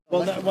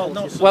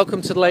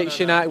Welcome to the latest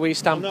United We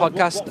Stand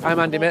podcast. I'm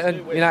Andy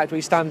Mitten. United We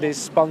Stand is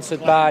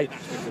sponsored by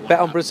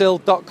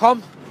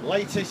betonbrazil.com.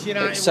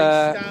 It's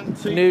a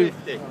new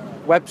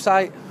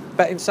website,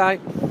 betting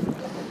site,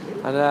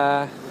 and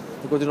they're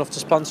good enough to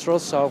sponsor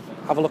us, so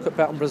have a look at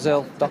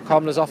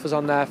betonbrazil.com. There's offers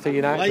on there for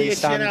United We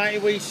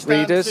Stand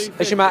readers.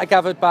 As you might have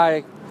gathered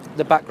by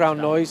the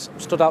background noise,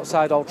 stood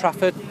outside Old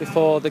Trafford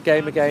before the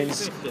game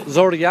against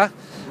Zorya.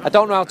 I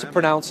don't know how to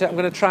pronounce it. I'm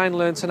going to try and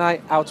learn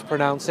tonight how to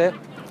pronounce it.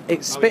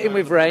 It's spitting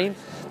with rain.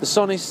 The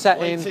sun is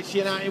setting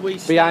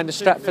behind the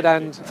Stretford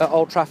end at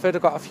Old Trafford.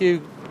 I've got a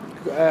few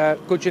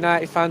good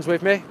United fans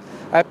with me.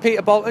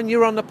 Peter Bolton, you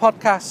were on the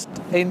podcast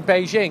in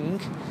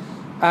Beijing,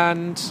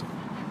 and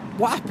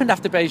what happened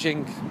after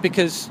Beijing?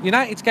 Because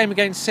United's game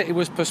against City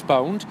was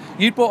postponed.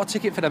 You'd bought a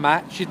ticket for the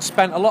match. You'd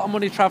spent a lot of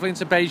money travelling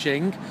to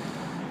Beijing,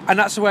 and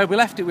that's the way we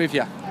left it with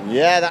you.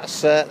 Yeah,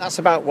 that's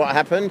about what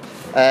happened.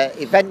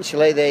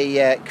 Eventually,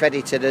 they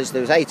credited us.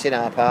 There was 8 in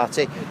our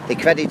party. They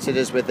credited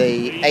us with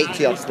the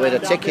 80 odd quid a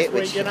ticket,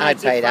 which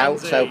I'd paid out.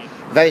 So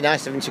very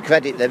nice of them to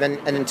credit them.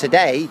 And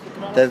today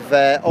they've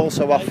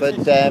also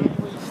offered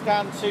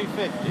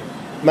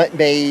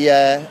me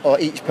or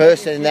each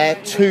person in there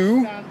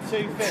 2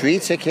 free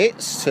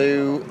tickets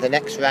to the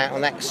next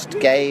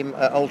game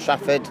at Old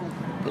Trafford.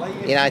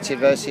 United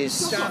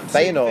versus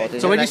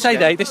Feyenoord. So when you say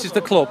they, this is the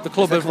club. The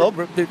club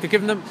they're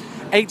giving them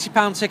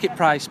 £80 ticket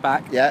price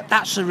back. Yeah,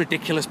 that's a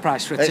ridiculous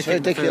price for a ticket. It's a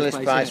ridiculous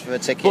price for a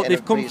ticket. But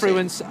they've come through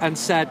and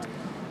said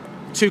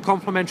 2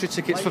 complimentary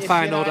tickets for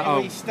Feyenoord at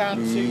home.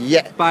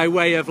 Yeah, by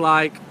way of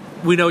like,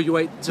 we know you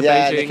wait to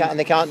Beijing. Yeah,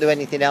 they can't do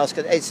anything else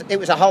because it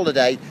was a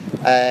holiday,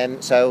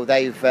 so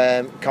they've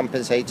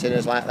compensated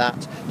us like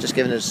that, just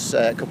giving us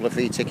a couple of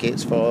free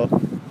tickets for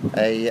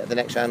the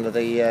next round of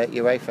the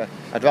UEFA.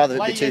 I'd rather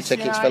it be 2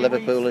 tickets for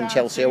Liverpool and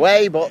Chelsea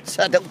away, but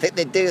I don't think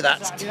they'd do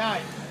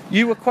that.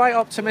 You were quite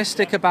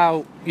optimistic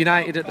about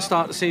United at the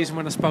start of the season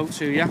when I spoke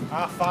to you.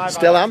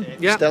 Still am.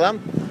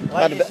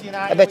 Had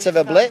a bit of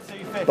a blip,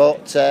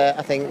 but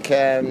I think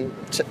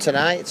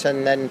tonight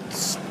and then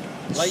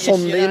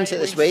Sunday into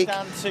this week,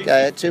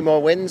 2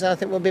 more wins, and I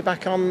think we'll be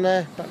back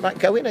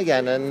going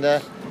again.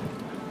 And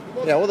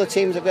other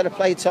teams have got to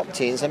play top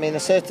teams. I mean,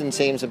 certain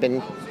teams have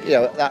been,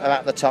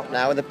 at the top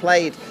now, and they've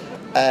played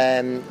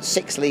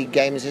 6 league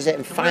games, is it?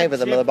 And 5 of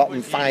them are the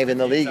bottom 5 in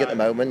the league at the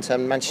moment,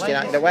 and Manchester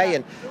United away,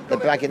 and they're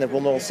bragging they've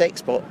won all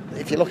 6. But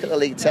if you look at the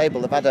league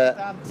table, they've had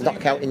a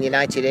knockout in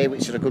United here,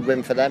 which is a good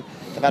win for them.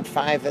 They've had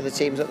 5 of the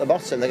teams at the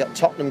bottom. They've got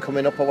Tottenham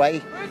coming up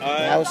away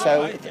now,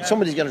 so if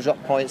somebody's going to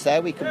drop points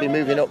there. We could be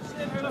moving up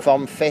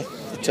from 5th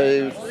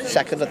to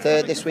 2nd or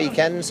 3rd this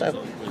weekend, so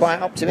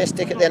quite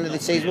optimistic. At the end of the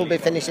season we'll be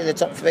finishing the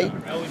top 3.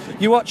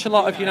 You watch a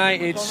lot of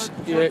United's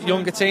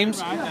younger teams,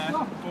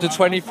 the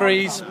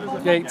 23s,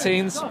 the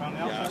 18s.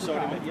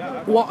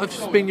 What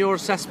has been your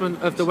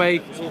assessment of the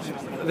way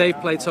they've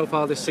played so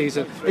far this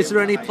season? Is there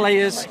any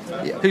players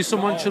who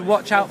someone should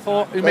watch out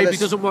for who maybe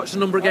doesn't watch the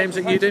number of games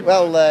that you do?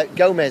 Well,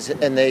 Gomez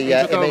in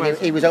the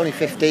he was only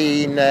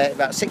 15,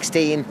 about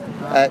 16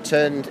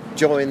 turned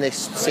during this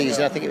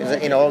season. I think it was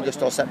in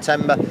August or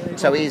September,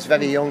 so he's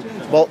very young.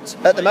 But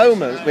at the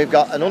moment we've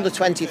got an under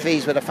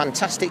 23s with a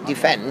fantastic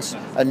defence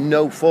and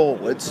no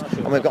forwards,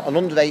 and we've got an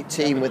under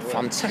 18 with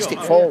fantastic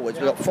forwards.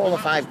 We've got 4 or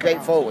 5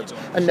 great forwards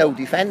and no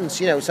defence.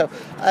 So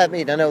I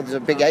know there's a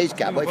big age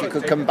gap, but if you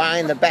could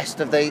combine the best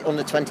of the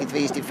under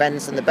 23s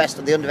defence and the best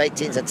of the under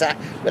 18s attack,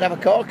 we'd have a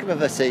corker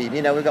of a team.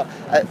 We've got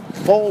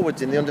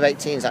forwards in the under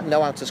 18s that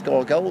know how to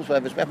score goals,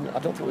 whereas I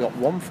don't think we've got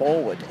 1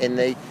 forward in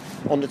the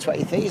under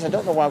 23s. I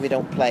don't know why we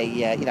don't play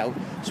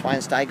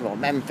Schweinsteiger or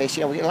Memphis.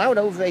 We allowed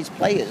overage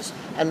players,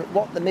 and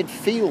what the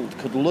midfield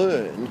could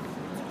learn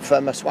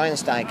from a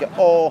Schweinsteiger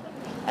or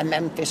a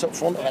Memphis up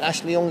front, or an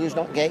Ashley Young who's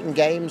not getting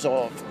games,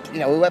 or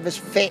whoever's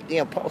fit,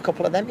 put a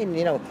couple of them in,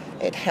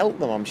 it'd help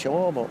them, I'm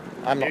sure, but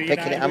I'm not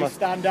picking it.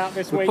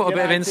 We put a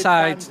bit of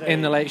insight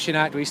in the latest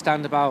United We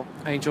Stand about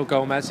Angel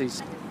Gomez.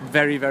 He's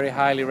very, very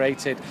highly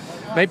rated.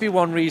 Maybe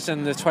one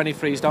reason the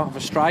 23s don't have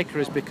a striker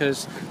is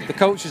because the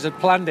coaches had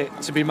planned it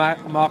to be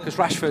Marcus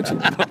Rashford.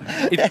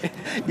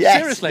 Yes.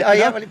 Seriously. Oh,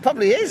 yeah, well, it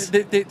probably is.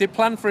 They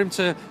planned for him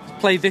to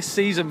play this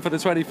season for the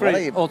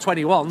 23 or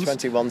 21s.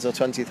 21s or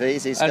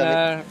 23s. He's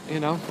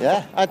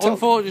Yeah.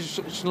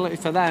 Unfortunately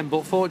for them,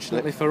 but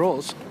fortunately for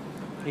us,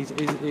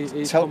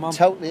 he's come on.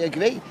 Totally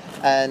agree.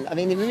 And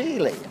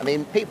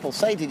people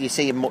say, did you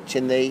see him much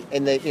in the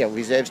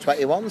reserves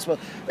 21s? Well,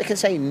 they can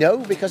say no,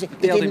 because he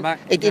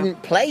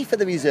didn't play for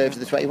the reserves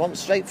of the 21s,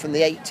 straight from the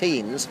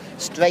 18s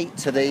straight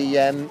to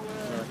the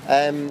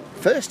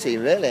first team,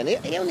 really.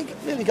 And he only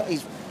really got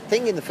his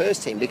thing in the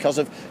first team because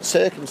of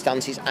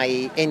circumstances,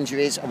 i.e.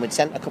 injuries, and we'd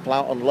sent a couple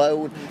out on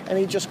loan, and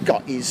he just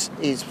got his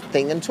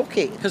thing and took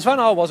it. Because Van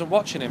Gaal wasn't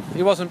watching him.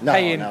 He wasn't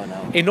paying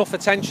enough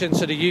attention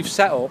to the youth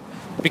setup,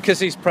 because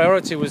his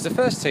priority was the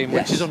first team,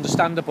 which is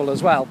understandable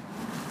as well.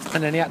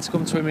 and then he had to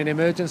come to him in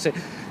emergency.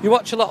 You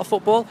watch a lot of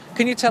football.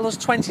 Can you tell us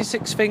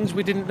 26 things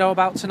we didn't know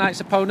about tonight's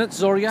opponent,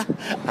 Zorya?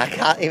 I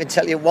can't even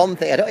tell you one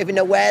thing. I don't even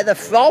know where they're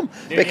from,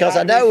 because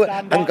I know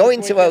I'm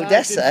going to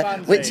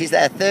Odessa, which is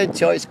their third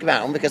choice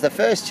ground, because the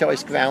first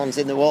choice ground's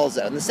in the war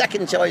zone. The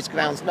second choice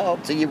ground's not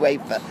up to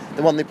UEFA,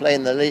 the one they play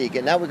in the league,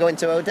 and now we're going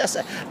to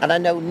Odessa. And I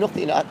know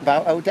nothing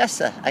about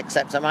Odessa,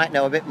 except I might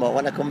know a bit more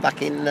when I come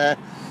back in December.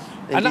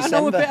 I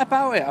know a bit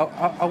about it.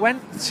 I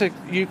went to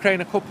Ukraine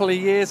a couple of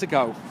years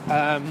ago,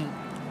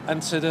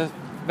 and to the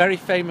very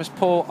famous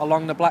port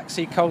along the Black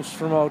Sea coast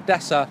from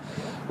Odessa,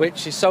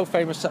 which is so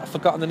famous that I've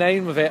forgotten the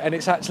name of it, and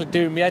it's actually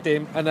doing me head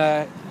in.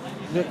 And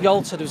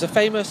Yalta, there was a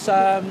famous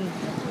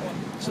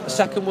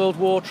Second World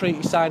War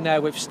treaty signed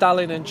there with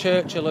Stalin and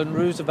Churchill and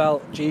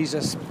Roosevelt.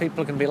 Jesus,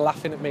 people are going to be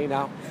laughing at me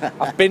now.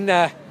 I've been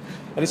there,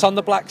 and it's on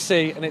the Black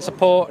Sea, and it's a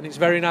port, and it's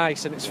very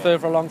nice, and it's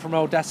further along from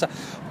Odessa.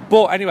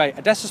 But anyway,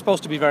 Odessa's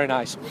supposed to be very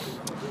nice.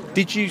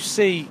 Did you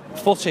see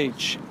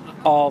footage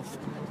of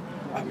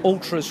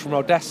ultras from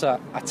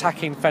Odessa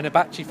attacking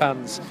Fenerbahce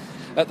fans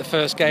at the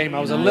first game? I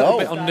was a little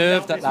bit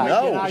unnerved at that.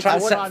 No, trying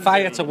to set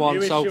fire to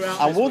one. So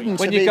I wouldn't.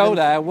 When you go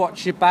there,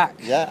 watch your back.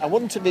 Yeah, I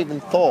wouldn't have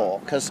even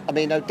thought, because I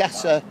mean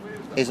Odessa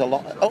is a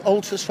lot.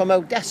 Ultras from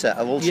Odessa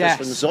are ultras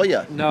from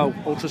Zorya. No,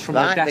 ultras from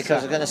right, Odessa. Because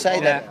I was going to say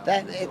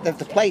that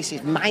the place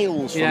is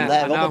miles from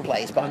their other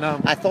place. But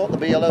I thought there'd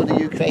be a load of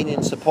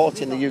Ukrainians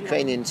supporting the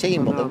Ukrainian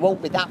team, but there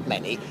won't be that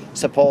many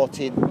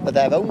supporting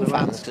their own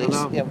fans.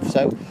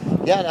 So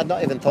yeah, I'd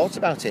not even thought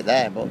about it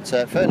there. But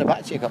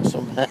Fenerbahce got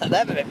some.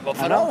 They're a bit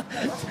buff.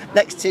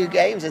 Next two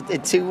games, they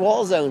did two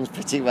war zones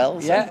pretty well.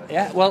 So.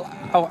 Yeah. Well,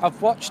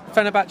 I've watched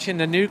Fenerbahce in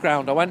the new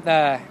ground. I went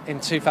there in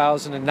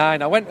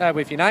 2009. I went there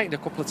with United a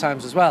couple of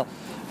times as well,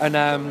 and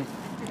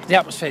the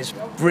atmosphere is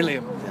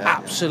brilliant,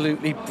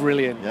 absolutely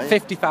brilliant.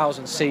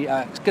 50,000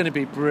 seater. It's going to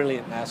be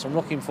brilliant there, so I'm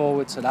looking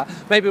forward to that.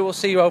 Maybe we'll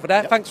see you over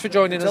there. Thanks for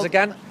joining us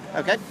again.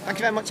 Okay, thank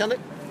you very much, Andy.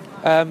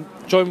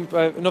 Joined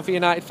another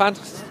United fan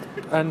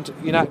and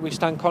United We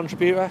Stand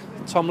contributor,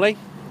 Tom Lee.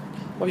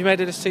 What have you made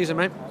of this season,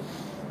 mate?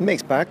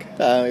 Mixed bag.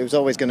 It was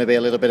always going to be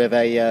a little bit of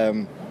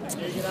a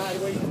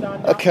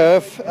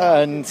curve,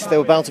 and there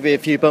were bound to be a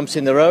few bumps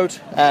in the road.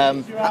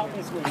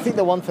 I think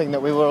the one thing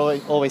that we were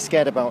always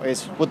scared about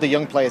is, would the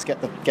young players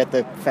get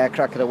the fair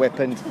crack of the whip?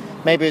 And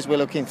maybe as we're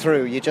looking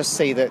through, you just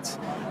see that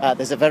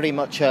there's a very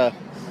much the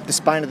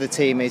spine of the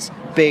team is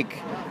big,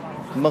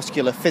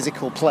 muscular,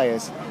 physical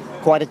players.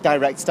 Quite a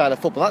direct style of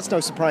football. That's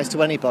no surprise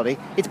to anybody.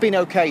 It's been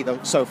okay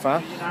though so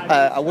far.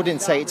 I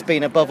wouldn't say it's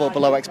been above or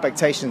below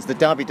expectations. The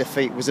Derby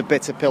defeat was a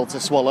bitter pill to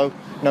swallow,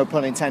 no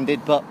pun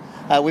intended, but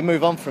we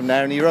move on from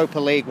there. In the Europa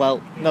League,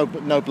 well, no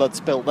blood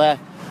spilt there.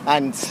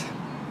 And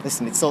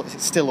listen, it's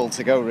still all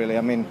to go, really.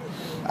 I mean,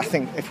 I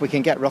think if we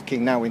can get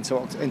rocking now into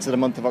the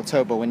month of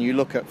October, when you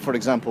look at, for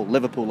example,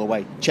 Liverpool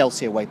away,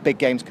 Chelsea away, big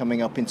games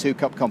coming up in 2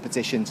 cup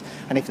competitions,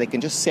 and if they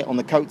can just sit on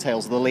the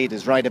coattails of the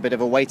leaders, ride a bit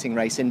of a waiting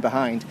race in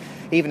behind,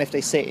 even if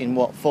they sit in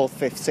 4th,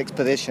 5th, 6th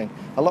position,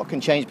 a lot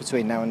can change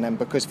between now and then,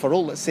 because for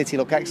all that City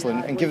look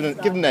excellent, and give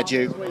them their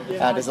due,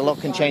 there's a lot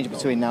can change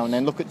between now and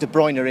then. Look at De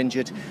Bruyne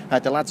injured,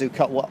 the lads who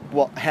cut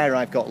what hair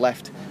I've got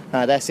left.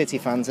 They're City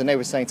fans, and they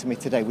were saying to me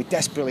today, we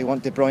desperately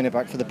want De Bruyne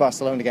back for the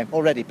Barcelona game.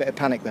 Already, bit of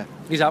panic there.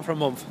 He's out for a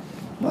month.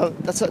 Well,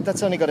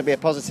 that's only got to be a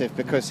positive,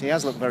 because he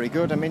has looked very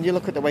good. I mean, you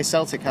look at the way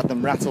Celtic had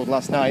them rattled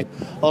last night.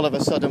 All of a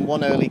sudden,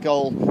 one early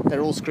goal,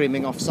 they're all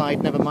screaming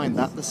offside. Never mind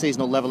that, the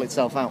season will level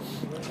itself out.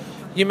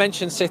 You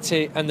mentioned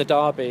City and the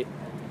Derby.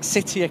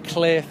 City are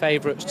clear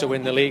favourites to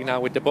win the league now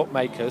with the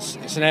bookmakers.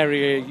 It's an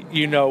area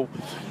you know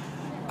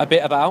a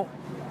bit about.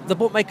 The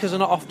bookmakers are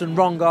not often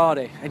wrong, are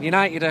they? And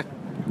United are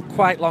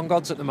quite long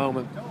odds at the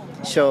moment.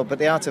 Sure, but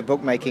the art of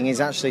bookmaking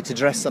is actually to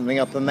dress something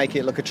up and make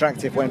it look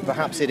attractive when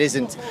perhaps it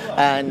isn't.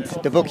 And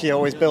the bookie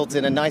always builds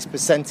in a nice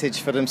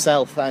percentage for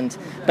themselves. And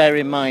bear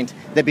in mind,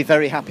 they'd be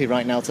very happy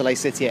right now to lay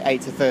City at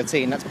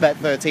 8-13. That's bet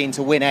 13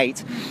 to win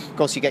 8. Of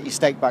course, you get your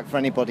stake back for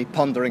anybody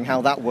pondering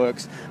how that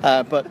works.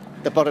 But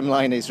the bottom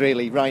line is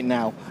really right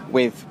now,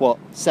 with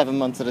 7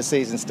 months of the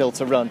season still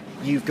to run,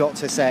 you've got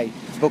to say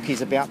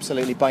bookies will be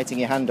absolutely biting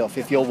your hand off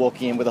if you're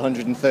walking in with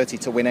 130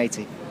 to win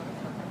 80.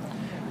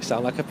 You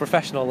sound like a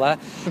professional there.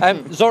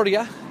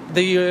 Zorya,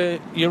 the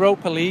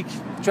Europa League,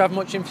 do you have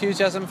much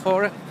enthusiasm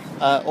for it?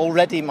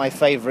 Already my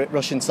favourite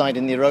Russian side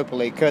in the Europa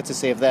League,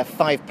 courtesy of their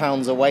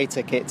 £5 away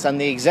tickets,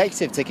 and the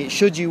executive ticket,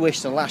 should you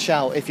wish to lash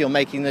out if you're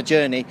making the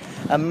journey,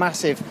 a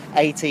massive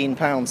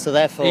 £18. So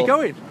therefore, are you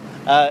going?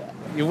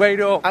 You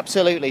weighed up?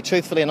 Absolutely,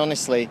 truthfully and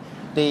honestly.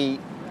 The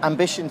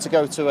ambition to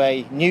go to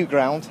a new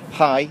ground,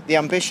 high. The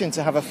ambition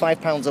to have a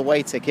 £5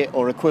 away ticket,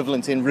 or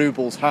equivalent in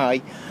rubles,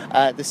 high.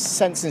 The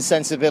sense and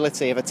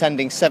sensibility of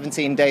attending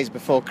 17 days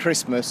before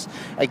Christmas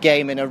a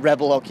game in a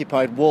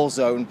rebel-occupied war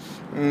zone,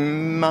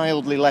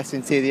 mildly less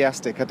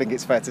enthusiastic, I think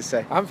it's fair to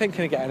say. I'm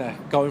thinking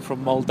of going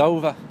from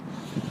Moldova.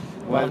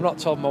 Well, I've not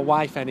told my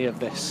wife any of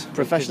this.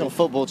 Professional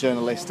football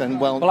journalist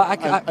and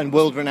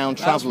world-renowned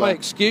traveller. That's my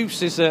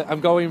excuse, is that I'm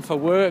going for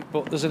work,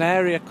 but there's an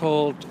area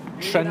called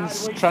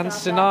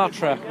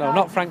Sinatra. No,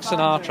 not Frank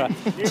Sinatra.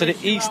 To the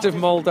east of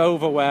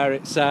Moldova, where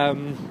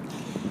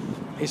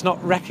it's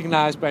not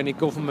recognised by any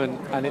government,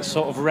 and it's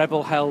sort of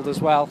rebel-held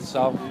as well.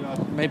 So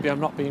maybe I'm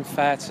not being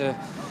fair to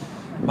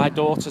my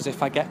daughters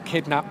if I get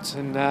kidnapped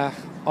and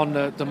on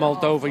the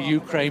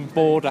Moldova-Ukraine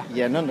border.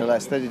 Yeah,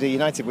 nonetheless, the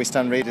United We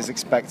Stand readers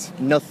expect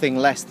nothing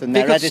less than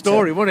their editor,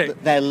 story, wouldn't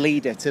it? Their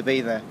leader, to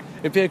be there.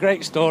 It'd be a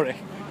great story.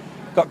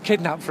 Got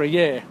kidnapped for a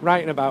year,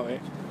 writing about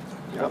it.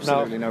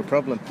 Absolutely no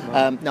problem.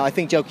 No, I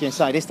think joking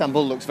aside,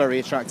 Istanbul looks very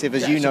attractive,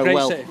 as you know great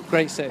well. City,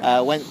 great city.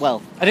 Went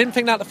well. I didn't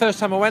think that the first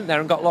time I went there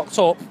and got locked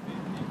up,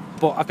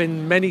 but I've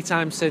been many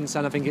times since,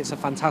 and I think it's a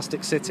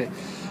fantastic city.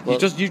 Well,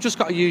 you've just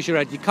got to use your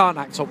head. You can't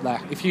act up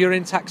there. If you're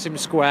in Taksim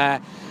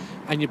Square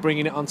and you're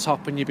bringing it on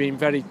top and you're being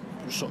very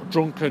sort of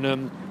drunken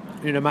and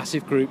in a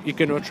massive group, you're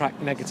going to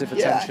attract negative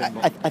attention.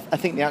 I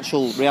think the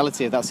actual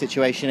reality of that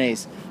situation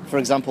is, for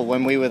example,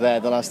 when we were there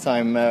the last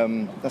time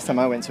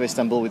I went to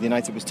Istanbul with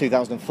United was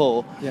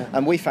 2004,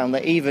 and we found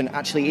that even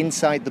actually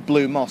inside the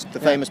Blue Mosque, the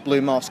famous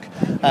Blue Mosque,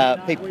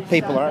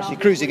 people are actually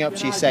cruising up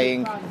to you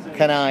saying,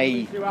 "Can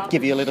I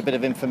give you a little bit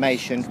of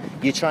information?"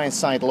 You try and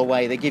sidle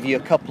away. They give you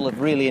a couple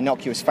of really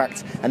innocuous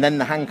facts, and then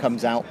the hand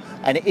comes out.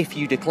 And if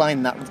you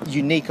decline that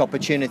unique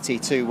opportunity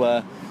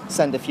to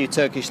send a few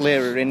Turkish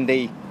lira in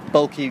the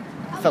bulky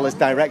fella's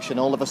direction,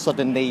 all of a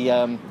sudden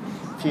a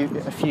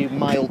few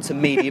mild to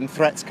medium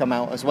threats come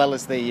out, as well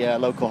as the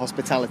local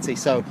hospitality.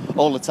 So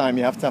all the time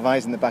you have to have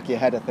eyes in the back of your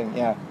head, I think.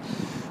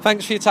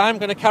 Thanks for your time. I'm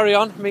going to carry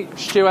on. Meet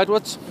Stu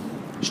Edwards.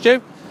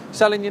 Stu,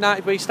 selling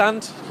United We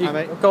Stand.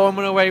 Go on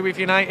and away with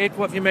United.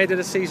 What have you made of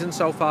the season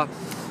so far?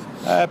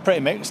 Pretty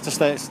mixed, to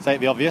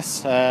state the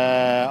obvious.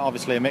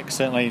 Obviously a mix,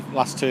 certainly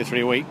last 2 or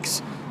 3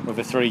 weeks with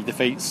the 3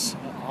 defeats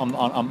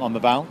on the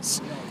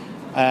bounce.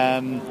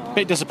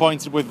 Bit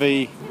disappointed with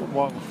the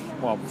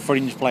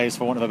fringe players,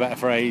 for want of a better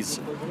phrase,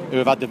 who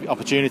have had the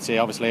opportunity,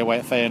 obviously away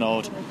at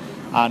Feyenoord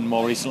and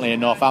more recently in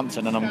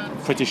Northampton, and I'm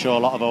pretty sure a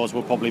lot of those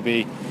will probably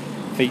be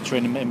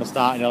featuring in the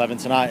starting 11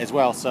 tonight as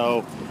well.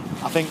 So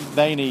I think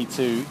they need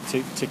to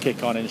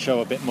kick on and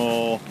show a bit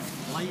more,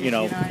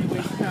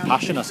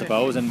 passion, I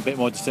suppose, and a bit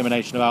more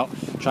determination about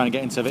trying to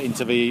get into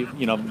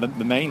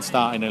the main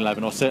starting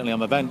 11, or certainly on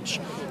the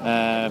bench.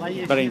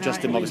 Very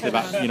interesting, obviously,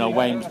 about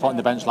Wayne was put on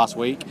the bench last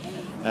week.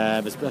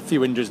 There's a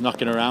few injuries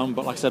knocking around,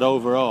 but like I said,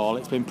 overall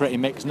it's been pretty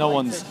mixed. No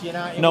one's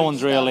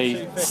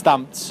really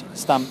stamped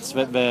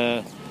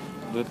the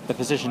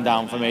position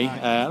down for me.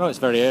 I know it's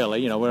very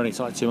early, we're only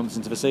sort of 2 months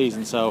into the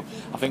season, so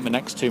I think the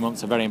next 2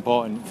 months are very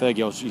important.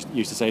 Fergie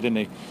used to say, didn't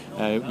he,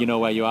 you know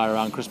where you are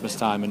around Christmas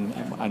time and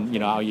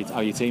how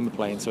your team are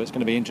playing, so it's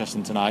going to be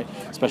interesting tonight,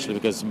 especially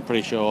because I'm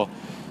pretty sure,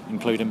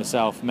 including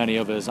myself, many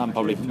others and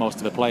probably most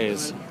of the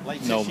players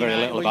know very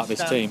little about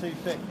this team.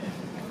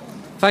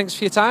 Thanks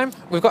for your time.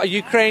 We've got a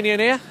Ukrainian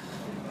here.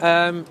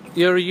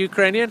 You're a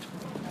Ukrainian.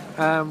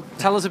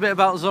 Tell us a bit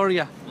about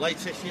Zorya.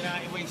 Latest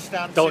United We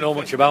Stand. Don't know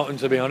much about him,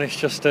 to be honest.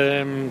 Just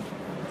are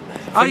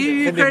you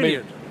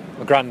Ukrainian?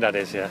 My granddad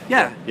is, yeah.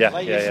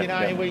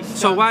 Yeah.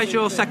 So why is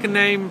your second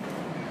name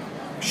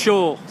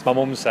Shaw? It's my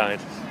mum's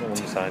side.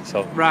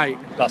 So right.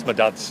 That's my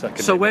dad's second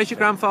name. So where's your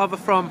grandfather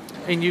from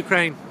in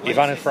Ukraine?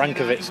 Ivana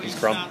Frankovits he's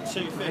from.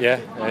 Yeah.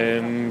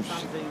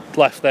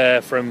 Left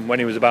there from when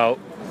he was about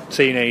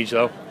teenage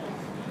though.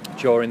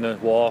 During the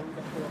war,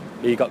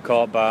 he got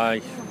caught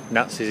by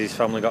Nazis. His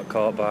family got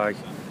caught by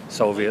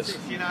Soviets.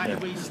 Yeah.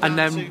 And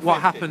then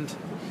what happened?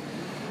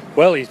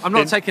 Well, I'm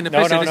not taking the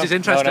piss. This is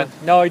interesting.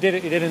 No, he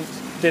didn't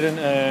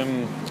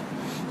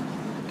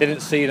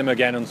see them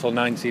again until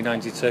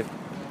 1992.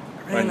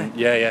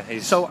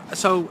 Really? So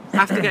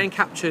after getting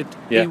captured,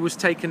 he was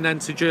taken then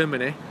to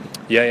Germany.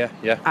 Yeah.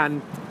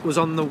 And was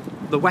on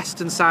the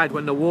western side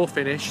when the war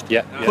finished.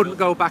 Yeah. Couldn't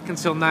go back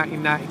until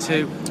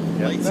 1992.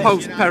 Yeah.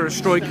 Post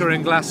Perestroika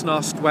and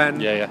Glasnost when.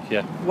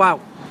 Yeah.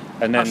 Wow.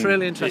 And then that's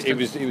really interesting.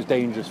 It was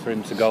dangerous for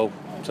him to go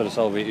to the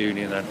Soviet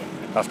Union then.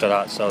 After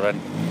that, so then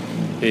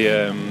he.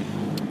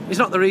 It's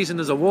not the reason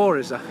there's a war,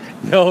 is there?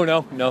 No.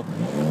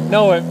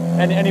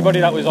 Anybody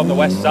that was on the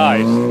west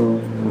side,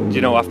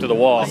 after the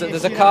war.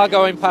 There's a car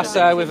going past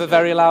there with a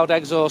very loud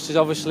exhaust. Is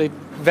obviously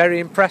very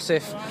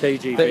impressive.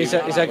 KGB. That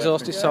his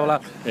exhaust is so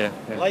loud. Yeah.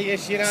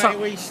 Latest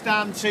United We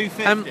Stand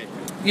 250.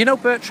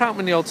 Bert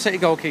Troutman, the old City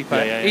goalkeeper.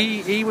 Yeah.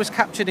 He was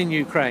captured in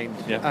Ukraine.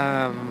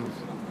 Yeah.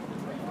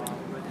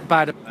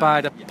 By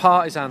the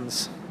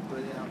partisans.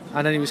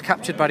 And then he was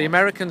captured by the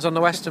Americans on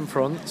the Western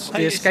Front.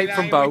 He escaped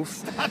from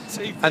both.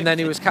 And then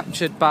he was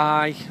captured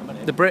by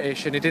the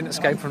British, and he didn't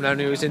escape from there.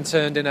 And he was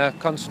interned in a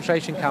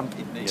concentration camp.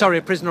 Sorry,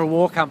 a prisoner of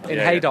war camp in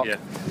Haydock. Yeah.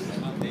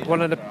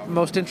 One of the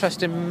most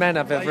interesting men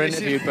I've ever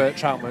interviewed, Bert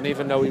Troutman,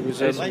 even though he was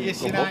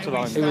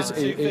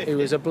he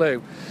was a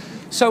blue.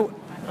 So,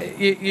 have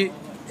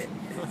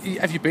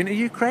you been to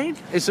Ukraine?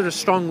 Is there a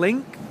strong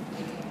link?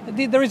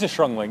 There is a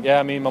strong link, yeah.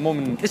 I mean, my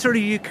mum... Is there a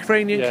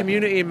Ukrainian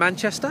community in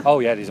Manchester? Oh,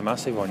 yeah, there's a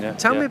massive one, yeah.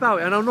 Tell me about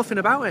it. I know nothing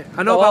about it.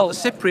 I know about the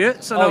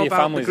Cypriots, I know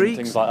about the Greeks.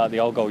 And things like that, they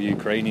all go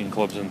Ukrainian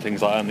clubs and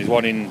things like that. And there's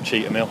one in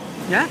Cheetah Mill.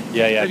 Yeah?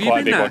 Yeah, have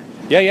quite a big there? one.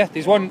 Yeah,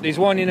 there's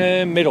one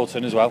in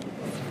Middleton as well.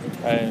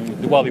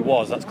 Well, he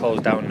was. That's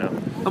closed down now.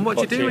 And what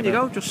do you do when you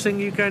go? Just sing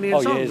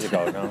Ukrainian songs? Years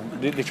ago now.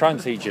 They try and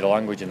teach you the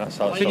language and that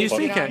sort of Can stuff.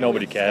 you speak it?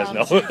 Nobody cares,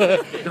 no.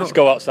 Just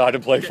go outside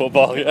and play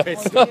football, yeah.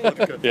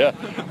 Yeah.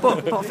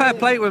 But fair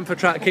play to him for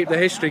trying to keep the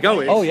history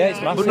going. Oh, yeah,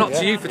 it's massive. But not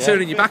to you for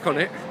turning your back on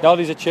it. No,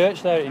 there's a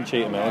church there in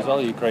Cheetham Hill as well,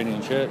 a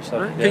Ukrainian church.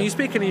 So, Right. Can you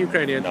speak any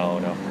Ukrainian? No.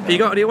 Have you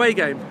got any away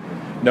game?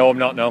 No, I'm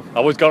not, no. I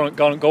was going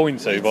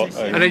to, but...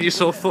 And then you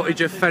saw footage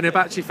of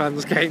Fenerbahce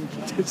fans getting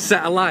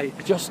set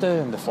alight. Just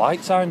the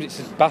flight times, it's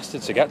a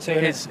bastard to get to.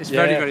 It's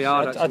very, very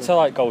hard. I'd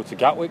to go to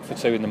Gatwick for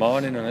 2 in the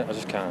morning and I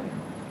just can't.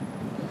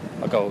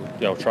 I go,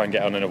 try and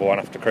get on another one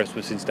after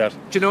Christmas instead.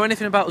 Do you know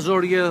anything about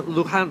Zorya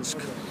Luhansk?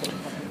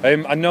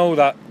 I know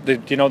that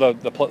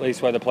the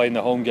place where they're playing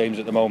the home games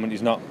at the moment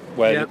is not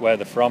where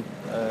they're from.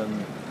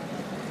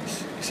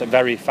 It's a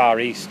very far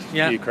east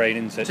Ukraine,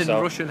 isn't it? It's in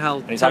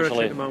Russian-held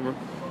territory at the moment.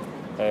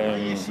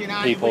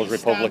 People's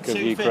Republic of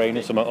Ukraine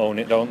or something own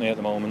it, don't they, at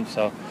the moment?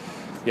 So,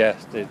 yeah,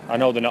 I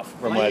know they're not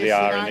from where they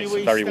are, and it's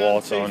very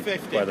war-torn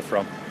where they're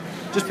from.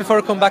 Just before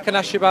I come back and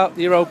ask you about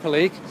the Europa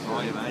League,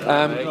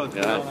 I'm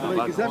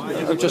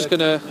just going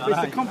to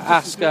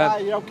ask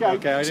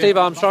Steve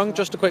Armstrong,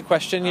 just a quick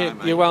question.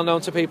 You're well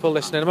known to people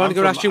listening. I'm only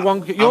going to ask you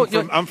one...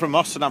 I'm from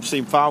Moss and I've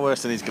seen far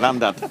worse than his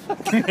granddad.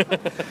 I'm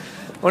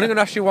only going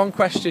to ask you one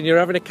question. You're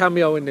having a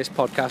cameo in this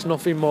podcast,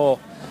 nothing more.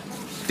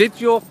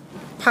 Did your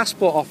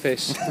passport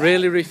office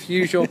really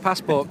refuse your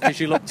passport because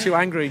you look too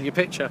angry in your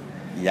picture?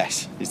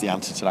 Yes, is the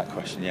answer to that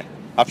question, yeah.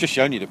 I've just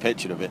shown you the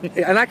picture of it.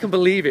 And I can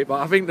believe it, but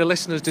I think the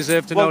listeners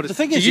deserve to know this.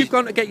 So you've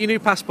gone to get your new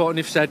passport and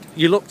they've said,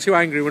 you look too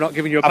angry, we're not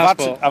giving you a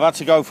passport. I've had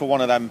to go for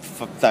one of them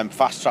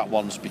fast-track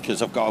ones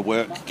because I've got a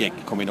work gig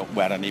coming up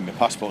where I need my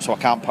passport, so I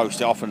can't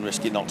post it off and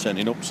risk it not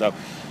turning up. So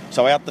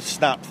I had the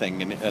snap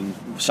thing and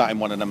sat in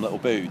one of them little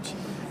booths.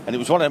 And it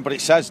was one of them, but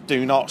it says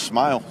 "do not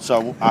smile."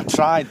 So I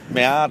tried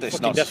my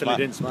hardest not to smile.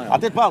 Didn't smile. I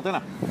did well,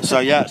 didn't I? So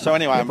yeah. So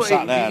anyway, I'm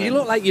sat there. You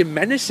look like you're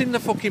menacing the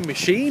fucking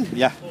machine.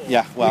 Yeah.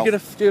 Well, you're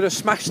gonna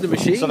smash the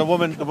machine. So the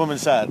woman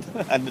said,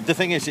 and the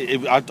thing is, I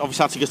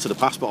obviously had to go to the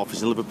passport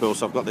office in Liverpool.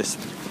 So I've got this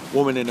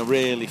woman in a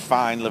really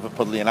fine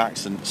Liverpudlian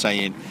accent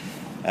saying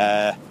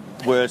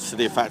words to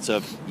the effect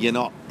of, "You're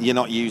not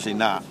using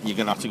that. You're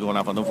gonna have to go and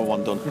have another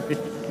one done."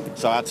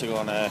 So I had to go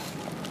on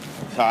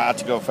So I had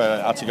to go for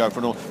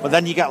another. But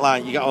then you get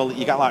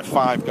like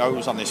 5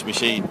 goes on this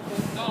machine,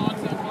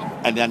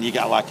 and then you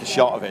get like a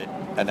shot of it,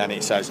 and then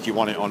it says, "Do you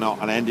want it or not?"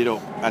 And I ended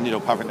up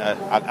having to.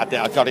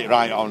 I got it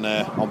right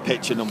on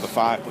picture number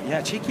 5. But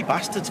yeah, cheeky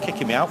bastards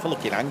kicking me out for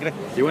looking angry.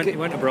 You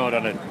went abroad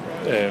on a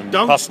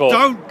passport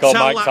called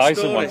Mike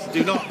Tyson once.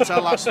 Do not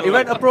tell that story. He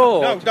went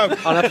abroad no.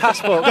 on a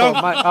passport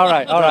called Mike. All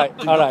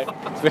right.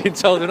 Being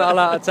told we're not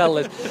allowed to tell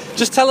this.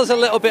 Just tell us a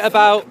little bit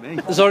about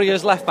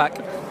Zorya's left back.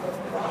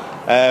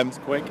 I'm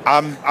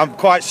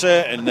quite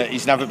certain that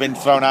he's never been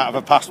thrown out of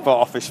a passport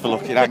office for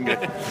looking angry.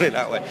 Put it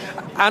that way.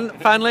 And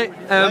finally,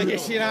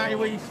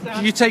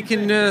 you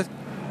taking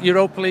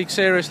Europa League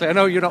seriously? I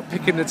know you're not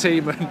picking the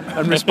team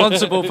and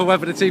responsible for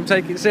whether the team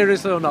take it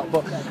seriously or not,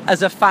 but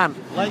as a fan,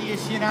 I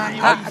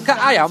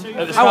am.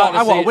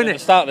 I want to win it. At the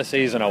start of the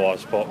season I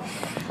was, but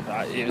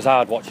it was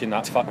hard watching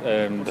that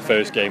the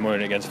first game,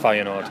 weren't it, against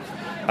Feyenoord.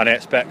 And I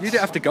expect you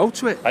didn't have to go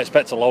to it. I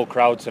expect a low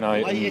crowd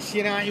tonight,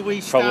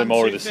 and probably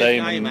more of the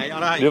same. And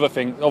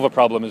the other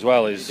problem as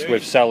well is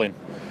with selling.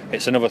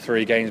 It's another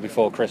 3 games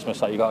before Christmas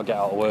that you got to get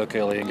out of work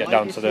early and get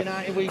down to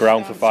the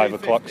ground for 5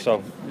 o'clock.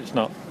 So it's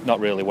not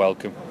really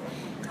welcome.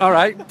 All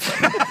right,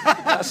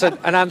 that's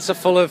an answer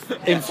full of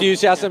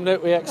enthusiasm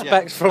that we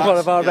expect from one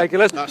of our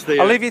regulars.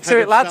 I'll leave you to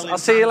it, lads. I'll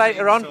see you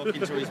later on.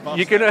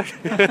 You're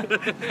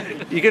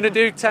gonna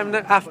do 10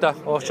 minutes after,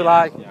 or shall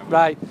I?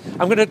 Right.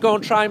 I'm gonna go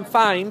and try and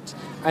find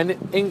an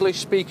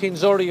English-speaking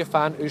Zorya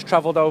fan who's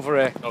travelled over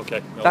here.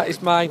 Okay. That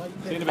is my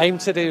aim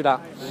to do that.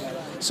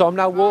 So I'm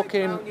now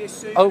walking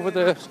over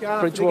the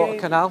Bridgewater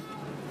Canal.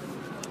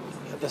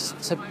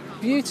 It's a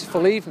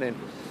beautiful evening.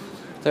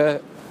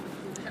 And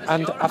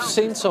I've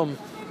seen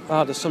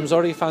there's some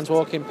Zorya fans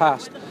walking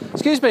past.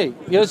 Excuse me,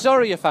 you're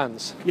Zorya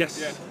fans?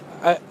 Yes.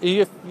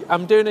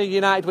 I'm doing a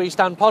United We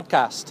Stand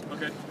podcast.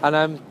 Okay.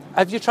 And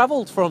have you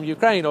travelled from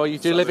Ukraine, or you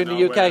do live in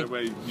the UK?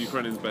 We're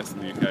Ukrainians based in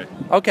the UK.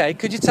 Okay,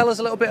 could you tell us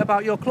a little bit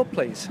about your club,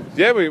 please?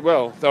 Yeah, they're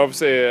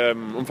obviously,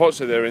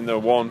 unfortunately, they're in the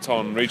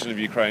war-torn region of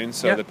Ukraine,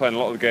 so they're playing a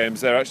lot of the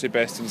games. They're actually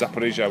based in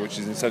Zaporizhia, which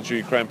is in central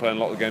Ukraine, playing a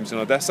lot of the games in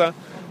Odessa.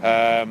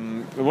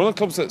 One of the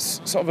clubs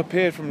that's sort of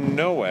appeared from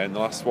nowhere in the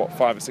last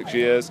 5 or 6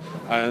 years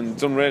and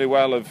done really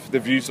well.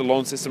 They've used the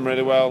loan system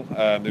really well.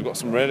 They've got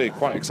some really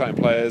quite exciting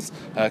players.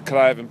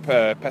 Karayev and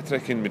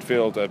Petrik in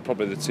midfield are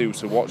probably the 2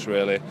 to watch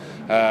really.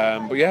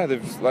 But yeah,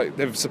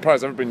 they've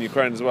surprised everybody in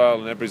Ukraine as well,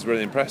 and everybody's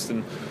really impressed.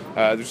 And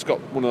they've just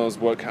got one of those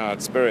work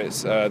hard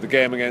spirits. The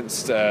game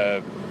against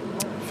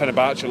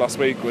Fenerbahce last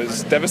week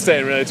was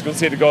devastating really, to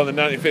concede a goal in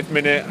the 95th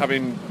minute,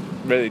 having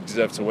really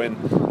deserved to win.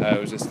 It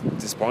was just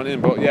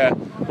disappointing, but yeah,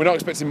 we're not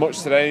expecting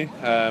much today.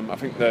 I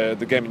think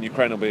the game in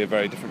Ukraine will be a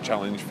very different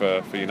challenge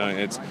for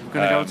United.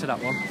 Going to go to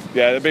that one.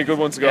 Yeah, it'll be a good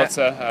one to go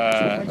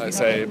to. Let's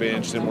say it'll be an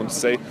interesting one to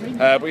see.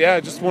 But yeah,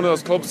 just one of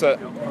those clubs that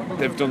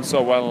they've done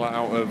so well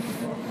out of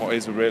what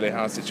is a really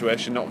hard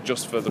situation, not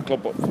just for the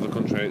club but for the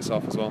country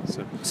itself as well.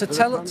 So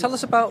tell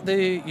us about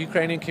the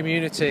Ukrainian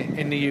community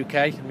in the UK.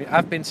 I mean,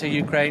 I've been to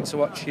Ukraine to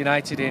watch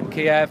United in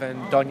Kiev and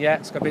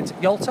Donetsk. I've been to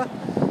Yalta.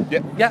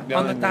 Yeah,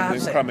 on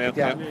the Crimea.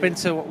 Yeah, been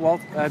to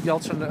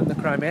Yalta and the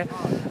Crimea.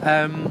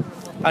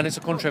 And it's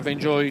a country I've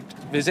enjoyed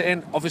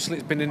visiting. Obviously,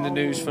 it's been in the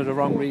news for the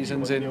wrong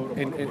reasons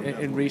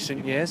in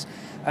recent years.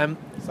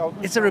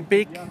 Is there a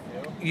big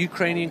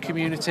Ukrainian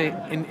community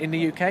in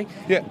the UK?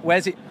 Yeah.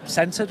 Where's it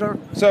centred?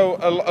 So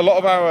a lot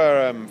of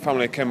our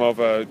family came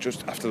over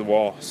just after the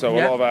war. So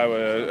a lot of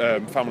our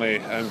family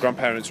and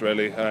grandparents,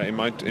 really, in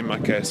my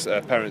case,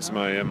 parents in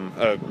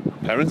my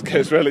parents'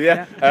 case, really,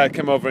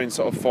 came over in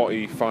sort of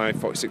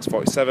 45, 46,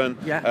 47.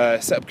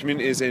 Set up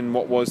communities in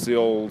what was the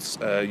old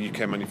UK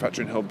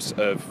manufacturing hubs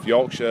of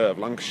Yorkshire, of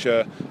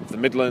Lancashire, of the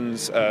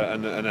Midlands,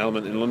 and an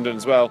element in London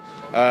as well.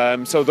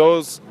 So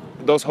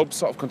those hubs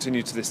sort of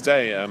continue to this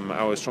day.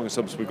 Our strongest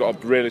hubs, we've got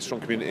a really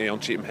strong community on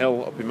Cheetham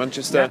Hill up in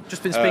Manchester. Yeah,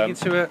 just been speaking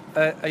to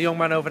a young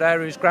man over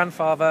there whose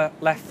grandfather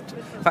left.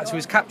 In fact, he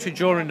was captured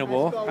during the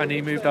war and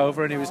he moved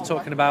over, and he was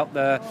talking about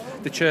the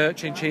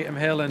church in Cheetham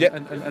Hill.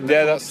 And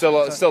that's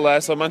still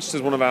there. So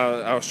Manchester's one of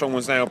our strong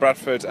ones now.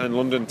 Bradford and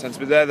London tend to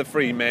be the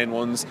three main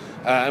ones.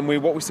 And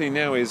what we see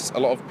now is a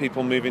lot of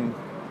people moving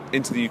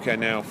into the UK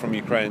now from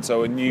Ukraine,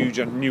 so a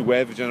new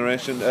wave of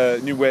generation,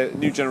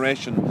 new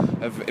generation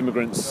of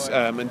immigrants,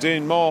 and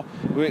doing more.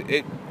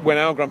 When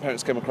our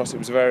grandparents came across, it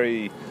was a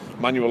very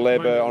manual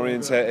labour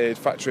orientated,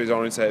 factories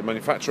orientated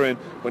manufacturing.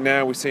 But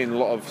now we're seeing a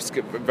lot of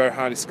very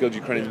highly skilled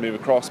Ukrainians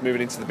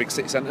moving into the big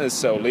city centres.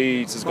 So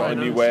Leeds has got a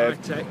new wave.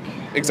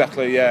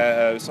 Exactly,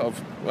 yeah, sort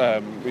of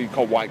we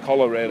call white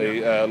collar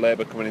really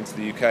labour coming into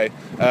the UK.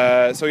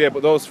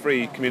 But those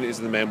three communities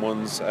are the main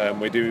ones.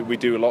 We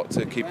do a lot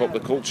to keep up the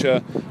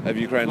culture of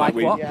Ukraine.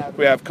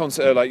 We have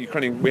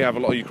Ukrainian. We have a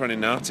lot of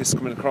Ukrainian artists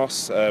coming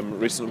across.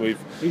 Recently,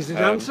 he's a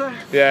dancer.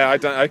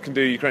 I can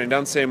do Ukrainian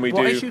dancing.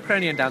 What is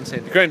Ukrainian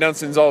dancing? Ukrainian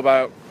dancing is all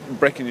about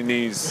breaking your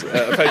knees,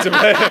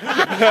 effectively.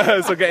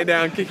 So getting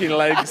down, kicking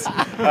legs,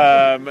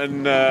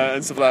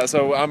 and stuff like that.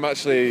 So I'm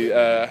actually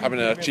having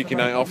a cheeky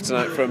night off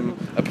tonight from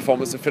a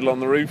performance of Fiddle on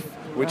the Roof,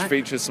 which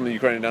features some of the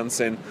Ukrainian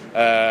dancing.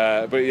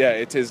 But yeah,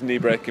 it is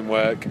knee-breaking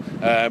work.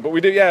 But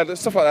we do,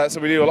 stuff like that. So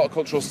we do a lot of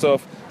cultural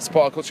stuff,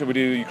 support our culture. We do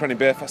Ukrainian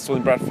Beer Festival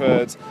in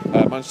Bradford.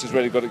 Manchester's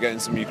really good at getting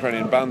some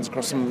Ukrainian bands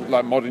across, some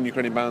like modern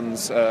Ukrainian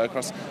bands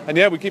across. And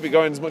yeah, we keep it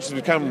going as much as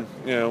we can.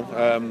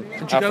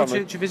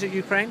 Did you visit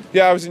Ukraine?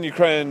 Yeah, I was in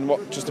Ukraine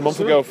just a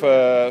month ago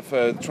for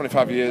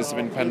 25 years of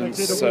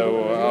independence.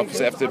 So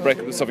obviously after the break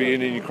up the Soviet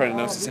Union, Ukraine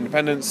announced its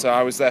independence. So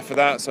I was there for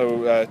that.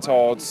 So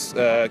towards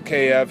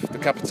Kiev, the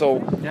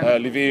capital.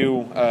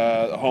 Lviv,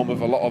 home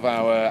of a lot of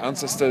our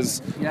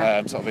ancestors,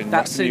 sort of in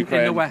Western Ukraine.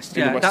 In the West,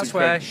 that's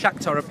where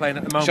Shakhtar are playing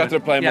at the moment. Shakhtar are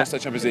playing most of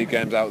the Champions League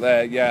games out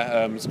there,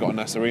 it's got a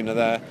nice arena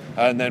there.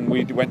 And then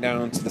we went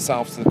down to the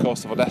south to the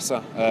coast of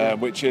Odessa,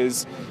 which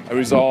is a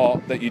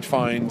resort that you'd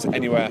find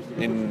anywhere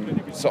in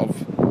sort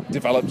of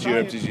developed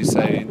Europe, as you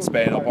say, in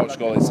Spain or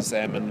Portugal. It's the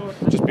same, and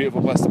just a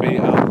beautiful place to be,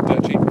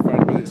 and cheap for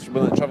anybody that's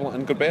willing to travel,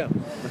 and good beer.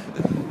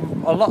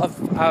 A lot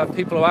of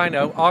people who I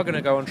know are going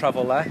to go and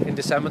travel there in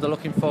December. They're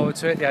looking forward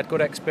to it. They had good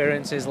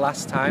experiences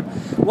last time.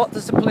 What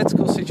does the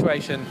political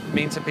situation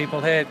mean to people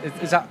here?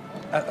 Is that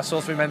a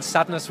source of immense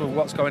sadness with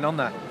what's going on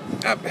there?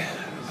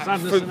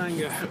 Sadness and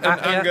anger.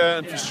 Anger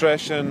and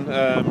frustration.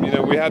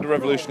 We had a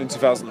revolution in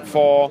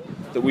 2004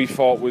 that we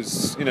thought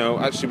was,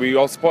 actually we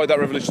all supported that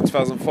revolution in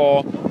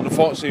 2004, and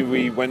unfortunately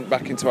we went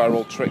back into our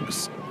old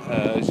tricks.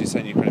 As you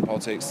say, in Ukrainian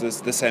politics,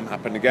 the same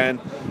happened again.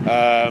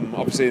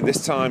 Obviously,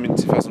 this time in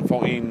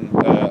 2014,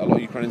 a lot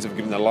of Ukrainians have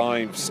given their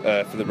lives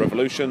for the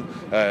revolution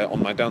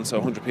on Maidan. So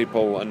 100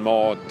 people and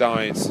more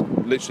died,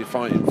 literally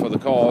fighting for the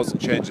cause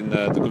and changing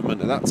the government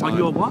at that time. On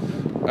your what?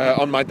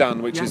 On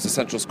Maidan, which is the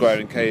central square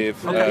in Kiev.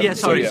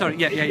 Sorry.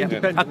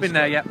 I've been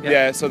there,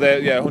 Yeah, so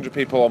 100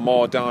 people or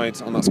more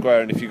died on that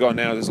square, and if you go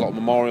now, there's a lot of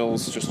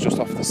memorials just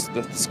off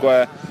the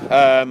square.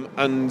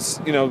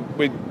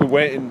 We're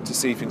waiting to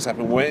see things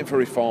happen. We're waiting for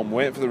reform,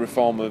 waiting for the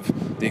reform of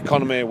the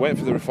economy, waiting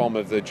for the reform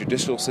of the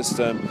judicial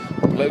system,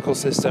 the political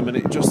system, and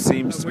it just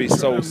seems to be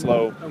so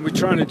slow. And we're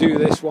trying to do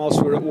this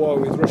whilst we're at war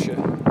with Russia.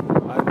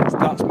 And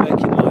that's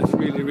making life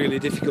really, really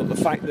difficult. The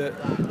fact that,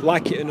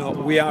 like it or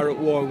not, we are at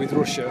war with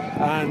Russia,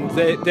 and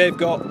they've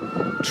got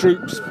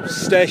troops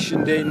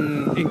stationed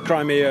in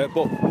Crimea,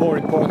 but more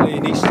importantly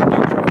in eastern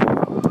Ukraine,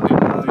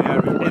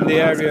 in the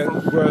area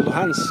where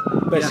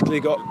Luhansk basically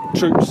got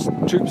troops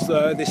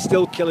there. They're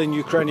still killing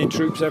Ukrainian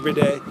troops every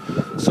day.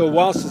 So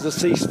whilst there's a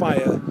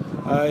ceasefire,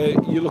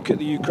 you look at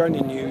the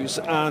Ukrainian news,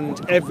 and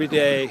every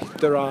day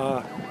there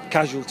are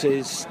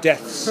casualties,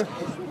 deaths,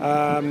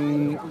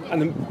 and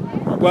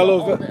well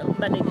over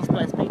many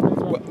displaced people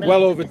as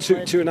well over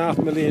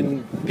 2.5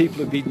 million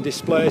people have been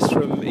displaced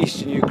from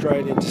eastern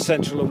Ukraine into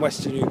central and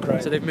western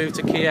Ukraine. So they've moved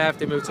to Kiev,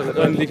 they moved to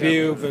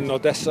Lviv and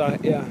Odessa.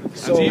 Yeah.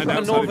 So you've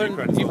got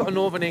a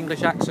northern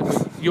English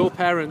accent. Your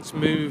parents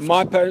moved.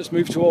 My parents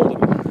moved to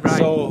Oldham. Right.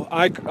 So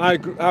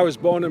I was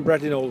born and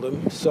bred in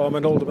Oldham, so I'm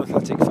an Oldham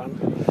Athletic fan.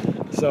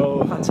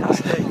 So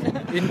fantastic.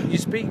 You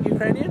speak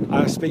Ukrainian?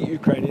 I speak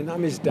Ukrainian.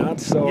 I'm his dad.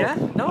 So yeah,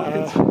 no.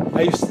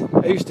 I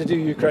used to do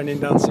Ukrainian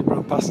dancing, but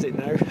I'm past it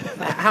now.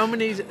 How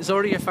many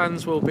Zorya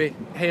fans will be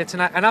here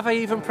tonight? And have I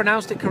even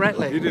pronounced it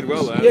correctly? You did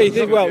well there. Yeah, you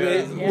did well.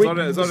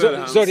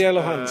 Zorya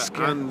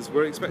Luhansk. And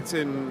we're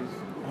expecting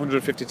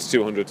 150 to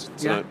 200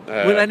 tonight.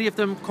 Yeah. Will any of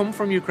them come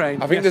from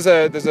Ukraine? I think there's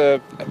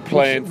a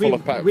plane full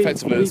of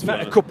effectively. We've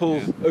met a couple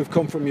who've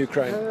come from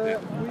Ukraine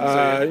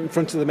in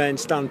front of the main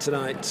stand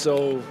tonight.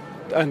 So,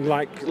 and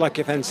like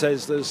Evan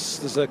says,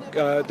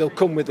 they'll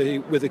come with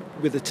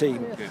a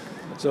team. Yeah.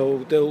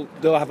 So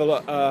they'll have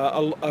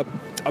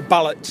a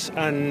ballot,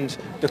 and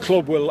the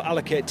club will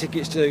allocate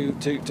tickets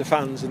to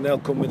fans, and they'll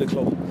come with the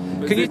club.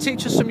 Can you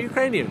teach us some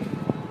Ukrainian?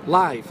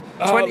 Live.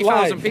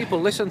 20,000 people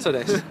listen to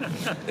this.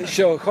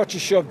 Що,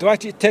 хочеш, щоб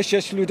 20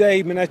 тисяч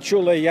людей мене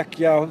чули, як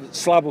я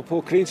слабо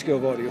по-українськи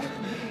говорю.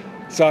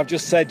 So I've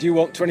just said, you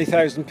want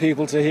 20,000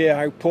 people to hear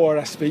how poor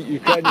I speak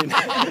Ukrainian.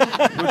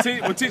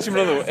 We'll teach them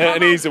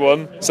an easy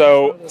one.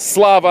 So,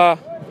 Slava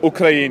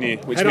Ukraini,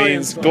 which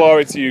means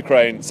glory to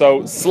Ukraine.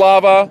 So,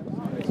 Slava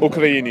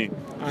Ukraini.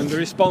 And the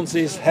response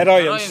is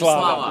Heroyam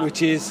Slava,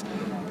 which is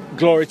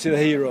glory to the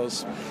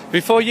heroes.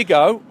 Before you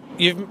go,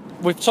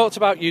 we've talked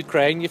about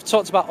Ukraine, you've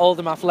talked about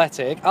Oldham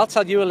Athletic. I'll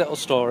tell you a little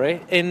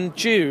story. In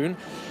June,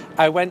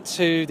 I went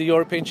to the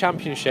European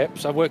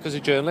Championships. I work as a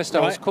journalist.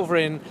 I was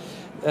covering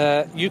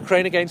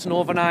Ukraine against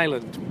Northern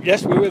Ireland.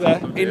 Yes, we were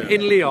there.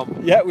 In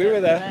Lyon. Yeah, we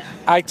were there.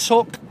 I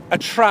took a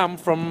tram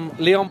from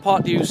Lyon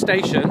Parc du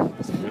Station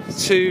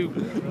to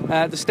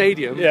the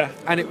stadium,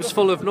 and it was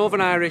full of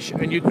Northern Irish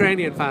and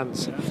Ukrainian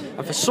fans.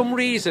 And for some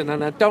reason,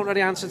 and I don't know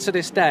the answer to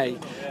this day,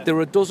 there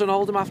were a dozen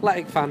Oldham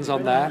Athletic fans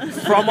on there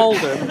from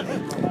Oldham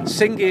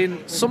singing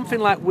something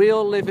like "We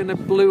all live in a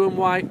blue and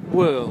white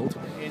world."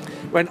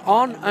 Went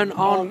on and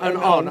on and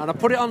on, and I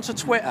put it onto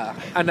Twitter,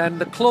 and then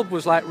the club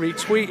was like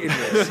retweeting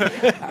this,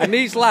 and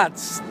these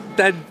lads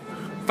then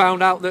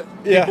found out that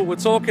people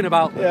were talking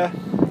about them. Yeah.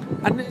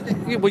 And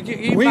you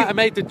might have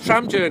made the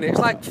tram journey. It's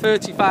like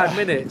 35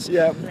 minutes.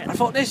 Yeah. I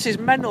thought, this is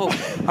mental.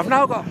 I've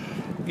now got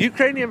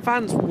Ukrainian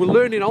fans were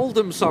learning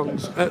Oldham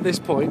songs at this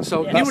point,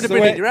 so you would have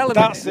been in your element.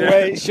 That's the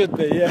way it should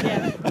be.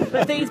 Yeah.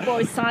 But these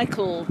boys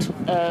cycled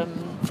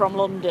from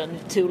London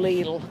to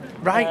Lille.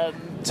 Right.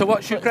 To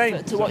watch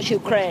Ukraine? To watch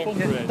Ukraine.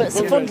 But it's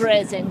a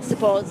fundraising in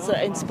support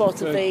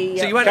of the...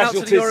 So you went out to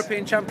the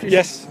European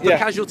Championships for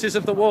casualties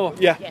of the war?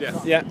 Yeah.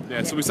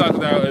 So we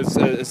cycled out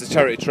as a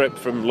charity trip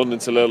from London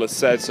to Lille, as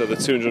said, so the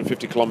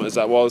 250 kilometres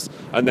that was,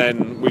 and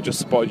then we just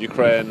supported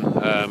Ukraine,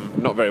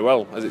 not very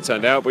well, as it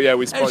turned out, but yeah,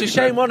 we supported It was a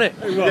shame, wasn't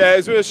it? Yeah, it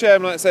was a real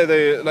shame. Like I say,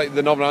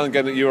 the Northern Ireland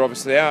game that you were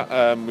obviously at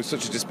was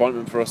such a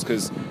disappointment for us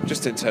because it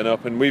just didn't turn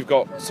up, and we've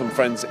got some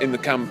friends in the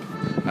camp,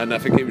 and I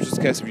think it was just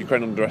a case of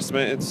Ukraine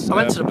underestimated. I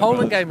went to the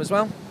Poland game as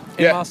well.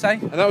 In Marseille.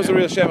 And that was a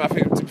real shame. I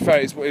think, to be fair,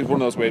 it's one of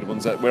those weird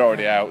ones that we're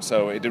already out,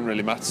 so it didn't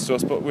really matter to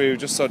us, but we were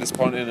just so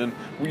disappointed. And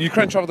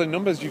Ukraine travelled in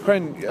numbers.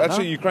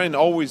 Ukraine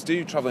always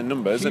do travel in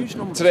numbers. Huge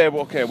numbers. Today,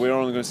 we're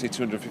only going to see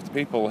 250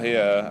 people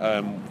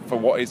here for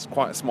what is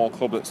quite a small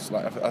club that's,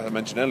 like I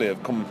mentioned earlier,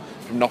 have come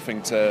from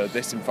nothing to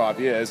this in 5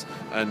 years,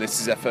 and this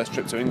is their first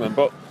trip to England.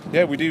 But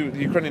yeah, we do. The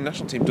Ukrainian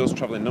national team does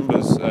travel in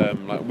numbers.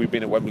 Like we've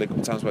been at Wembley a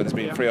couple of times where there's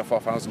been 3,000 or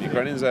 4,000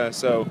 Ukrainians there.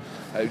 So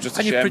it was just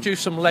a shame. And you've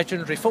produced some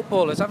legendary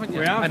footballers, haven't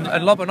you?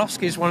 And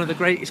Lobanovsky is one of the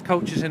greatest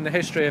coaches in the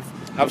history of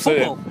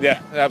football. Yeah,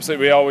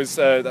 absolutely. We always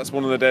that's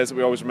one of the days that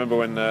we always remember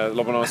when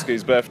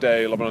Lobanovsky's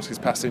birthday, Lobanovsky's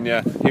passing.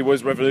 Yeah, he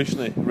was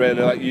revolutionary.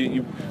 Really, like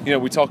you know,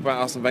 we talk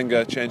about Arsene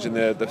Wenger changing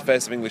the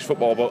face of English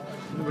football, but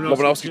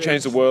Lobanovsky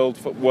changed the world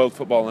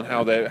football and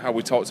how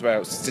we talked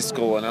about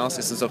statistical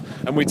analysis and stuff.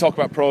 And we talk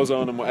about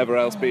Prozone and whatever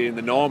else being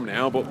the norm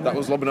now, but that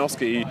was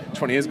Lobanovsky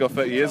 20 years ago,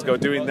 30 years ago,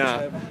 doing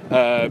that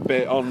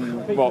bit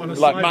on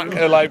literally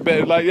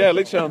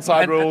on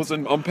side rules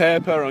and on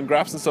paper, on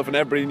graphs and stuff, and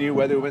everybody knew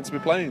where they were meant to be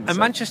playing. And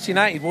Manchester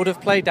United would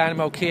have played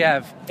Dynamo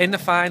Kiev in the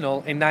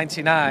final in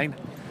 '99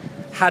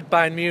 had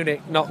Bayern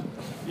Munich not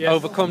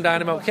overcome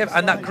Dynamo Kiev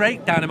and that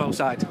great Dynamo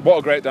side. What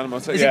a great Dynamo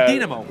side! Is it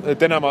Dynamo?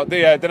 Dynamo,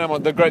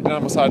 the great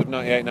Dynamo side of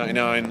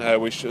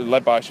 '98-99,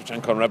 led by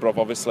Shevchenko and Rebrov,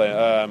 obviously,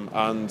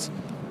 and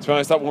to be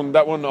honest, that one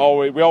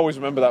we always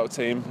remember that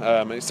team.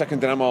 It's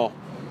second Dynamo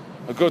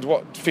a good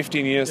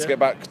 15 years to get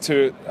back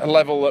to a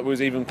level that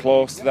was even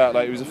close to that.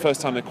 Like, it was the first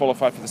time they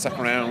qualified for the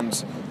second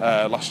round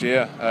last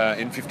year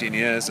in 15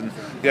 years, and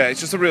yeah, it's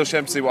just a real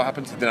shame to see what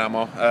happened to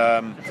Dynamo.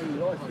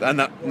 And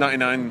that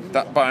 '99,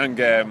 that Bayern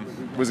game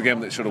was a game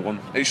that should have won.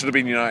 It should have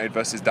been United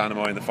versus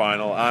Dynamo in the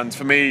final, and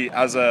for me,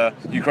 as a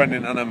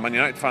Ukrainian and a Man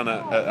United fan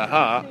at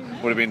heart,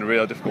 would have been a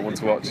real difficult one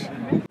to watch.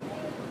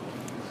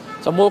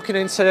 So I'm walking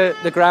into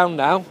the ground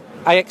now.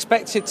 I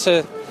expected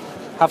to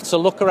have to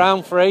look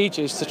around for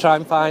ages to try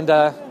and find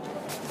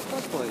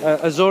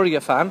a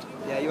Zorya fan.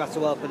 Yeah, you have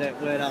to open it.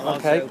 We're not allowed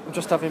Okay, to. I'm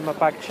just having my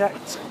bag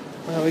checked.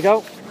 There we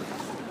go.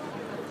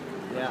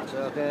 Yeah, it's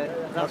okay.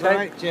 That's Okay.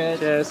 right. Cheers.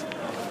 Cheers.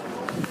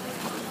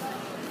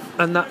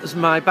 And that's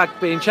my bag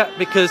being checked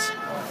because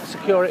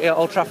security at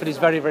Old Trafford is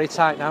very, very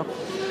tight now.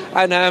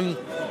 And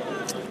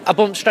I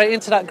bumped straight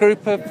into that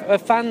group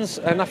of fans,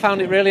 and I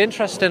found it really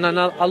interesting. And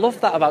I love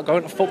that about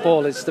going to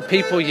football, is the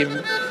people you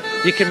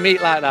can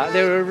meet like that.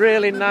 They were a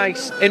really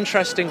nice,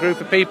 interesting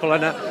group of people,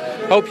 and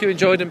I hope you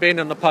enjoyed them being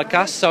on the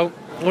podcast. So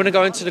I'm going to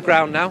go into the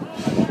ground now.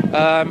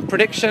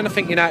 Prediction, I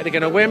think United are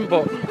going to win,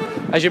 but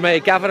as you may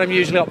have gathered, I'm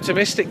usually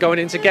optimistic going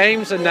into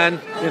games, and then,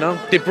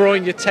 De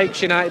Bruyne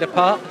takes United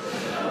apart,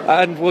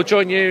 and we'll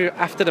join you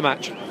after the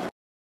match.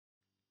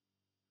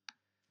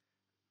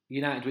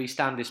 United We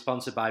Stand is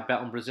sponsored by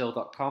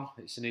betonbrazil.com.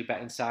 It's a new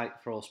betting site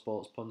for all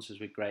sports punters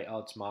with great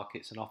odds,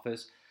 markets and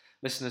offers.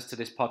 Listeners to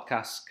this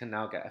podcast can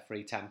now get a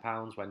free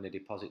 £10 when they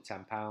deposit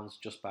 £10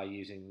 just by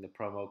using the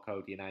promo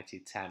code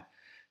United10.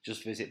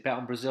 Just visit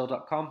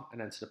betonbrazil.com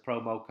and enter the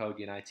promo code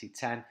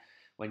United10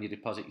 when you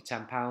deposit your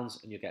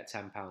 £10 and you'll get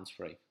 £10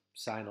 free.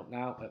 Sign up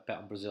now at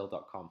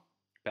betonbrazil.com.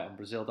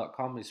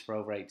 Betonbrazil.com is for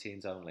over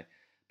 18s only.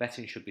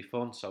 Betting should be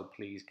fun, so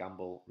please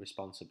gamble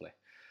responsibly.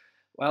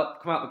 Well,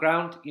 come out the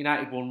ground,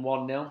 United won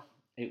 1-0.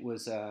 It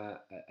was a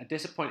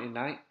disappointing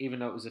night, even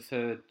though it was the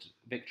third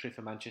victory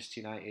for Manchester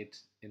United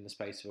in the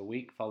space of a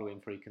week, following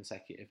 3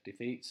 consecutive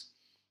defeats.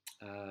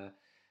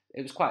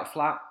 It was quite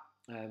flat.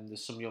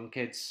 There's some young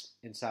kids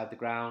inside the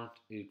ground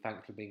who'd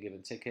thankfully been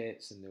given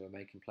tickets and they were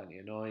making plenty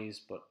of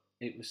noise, but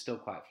it was still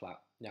quite flat.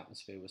 The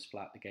atmosphere was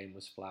flat, the game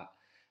was flat,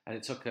 and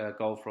it took a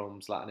goal from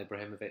Zlatan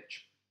Ibrahimovic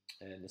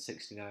in the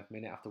 69th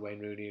minute after Wayne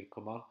Rooney had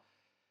come on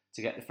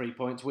to get the 3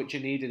 points, which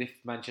are needed if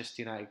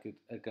Manchester United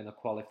are going to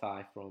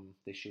qualify from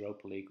this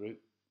Europa League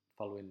group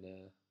following the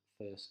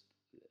first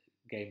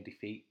game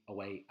defeat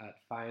away at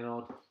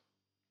Feyenoord.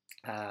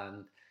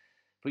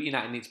 But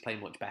United need to play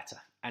much better,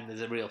 and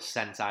there's a real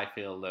sense, I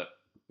feel, that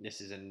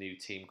this is a new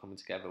team coming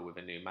together with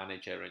a new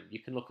manager, and you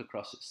can look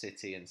across at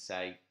City and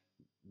say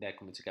they're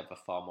coming together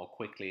far more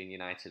quickly and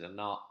United are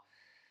not.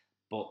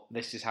 But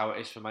this is how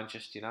it is for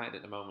Manchester United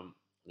at the moment.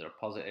 There are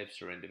positives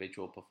for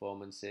individual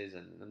performances,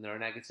 and there are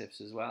negatives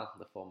as well.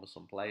 The form of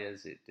some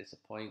players, it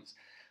disappoints.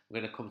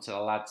 We're going to come to the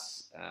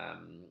lads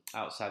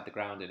outside the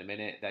ground in a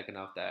minute. They're going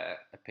to have their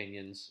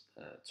opinions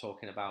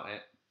talking about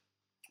it.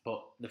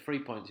 But the 3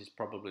 points is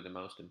probably the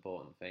most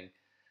important thing.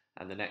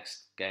 And the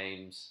next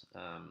games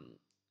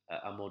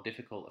are more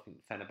difficult. I think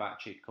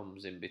Fenerbahce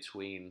comes in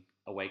between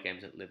away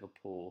games at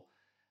Liverpool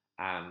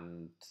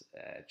and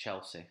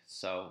Chelsea.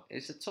 So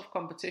it's a tough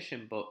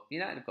competition, but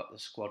United have got the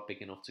squad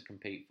big enough to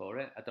compete for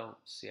it. I don't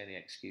see any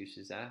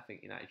excuses there. I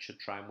think United should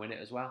try and win it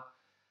as well.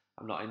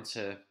 I'm not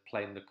into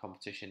playing the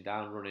competition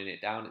down, running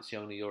it down. It's the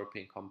only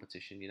European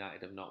competition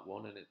United have not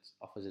won, and it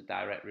offers a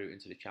direct route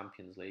into the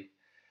Champions League.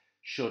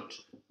 Should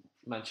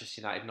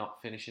Manchester United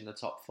not finish in the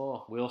top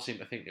 4? We all seem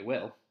to think they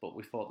will, but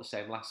we thought the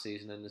same last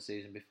season and the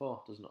season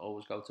before. Doesn't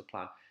always go to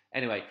plan.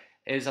 Anyway,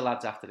 here's the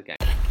lads after the game.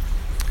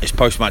 It's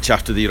post-match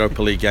after the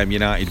Europa League game.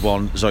 United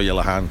 1,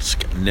 Zorya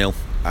Luhansk 0.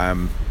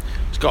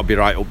 It's got to be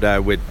right up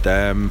there with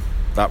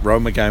that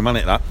Roma game,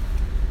 hasn't it, that?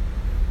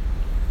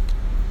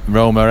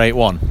 Roma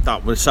 8-1.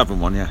 That was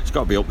 7-1, yeah. It's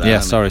got to be up there.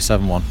 Yeah, sorry,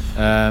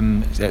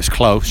 7-1. It's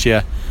close,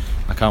 yeah.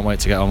 I can't wait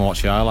to get home and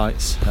watch the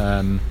highlights.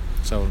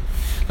 So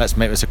let's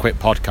make this a quick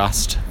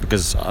podcast,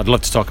 because I'd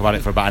love to talk about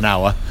it for about an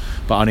hour,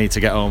 but I need to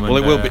get home. Well,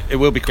 it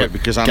will be quick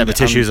because get the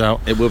tissues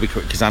out. It will be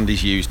quick because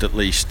Andy's used at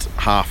least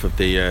half of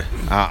the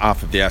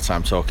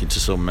airtime talking to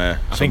some. I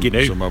think he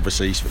knew some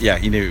overseas. Yeah,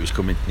 he knew it was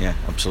coming. Yeah,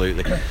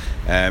 absolutely.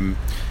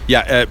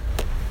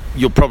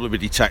 You'll probably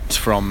detect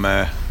from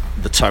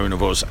the tone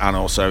of us, and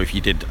also if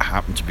you did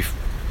happen to be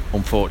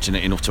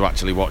unfortunate enough to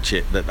actually watch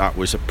it, that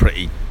was a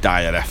pretty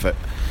dire effort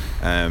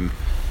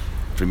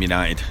from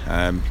United.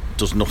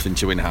 Does nothing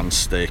to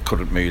enhance the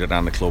current mood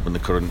around the club and the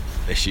current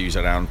issues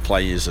around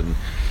players and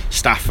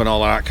staff and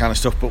all that kind of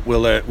stuff. But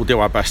we'll do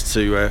our best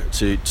to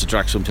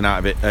drag something out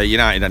of it.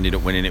 United ended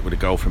up winning it with a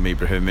goal from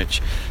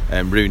Ibrahimovic.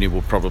 Rooney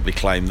will probably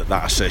claim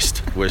that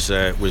assist was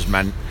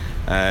meant,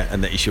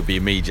 and that he should be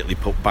immediately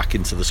put back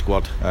into the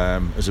squad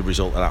as a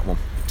result of that one.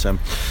 And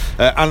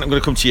I'm going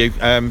to come to you.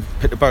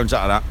 Pick the bones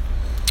out of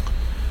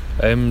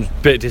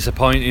that. Bit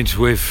disappointed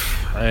with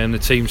the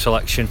team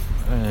selection.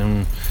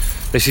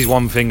 This is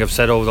one thing I've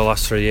said over the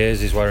last 3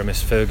 years, is where I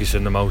miss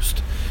Ferguson the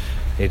most.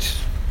 He'd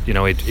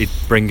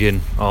bring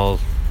in all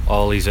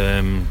his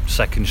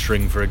second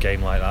string for a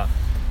game like that,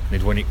 and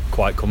he'd win it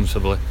quite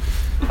comfortably.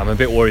 I'm a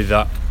bit worried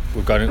that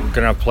we're going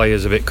to have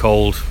players a bit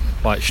cold,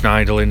 like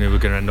Schneiderlin, who we're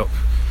going to end up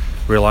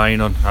relying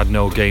on, had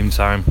no game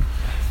time.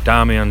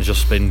 Darmian's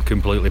just been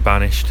completely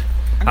banished.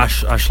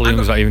 Ashley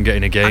Young's not even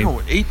getting a game.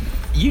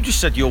 You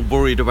just said you're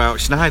worried about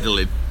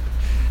Schneiderlin.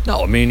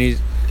 No, I mean,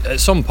 at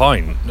some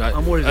point,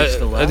 I'm worried he's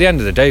still there. At the end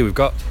of the day, we've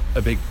got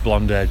a big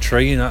blonde-haired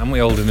tree, and we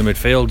holding the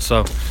midfield.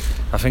 So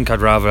I think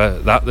I'd rather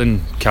that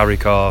than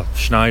Carrick or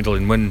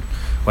Schneiderlin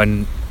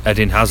when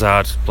Eden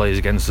Hazard plays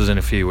against us in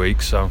a few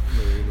weeks. So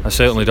I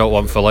certainly don't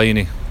want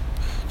Fellaini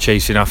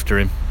chasing after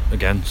him.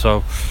 again.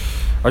 So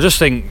I just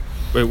think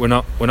we're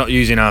not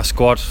using our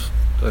squad,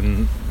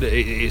 and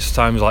it's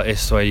times like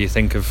this where you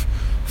think of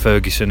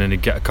Ferguson and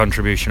he'd get a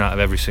contribution out of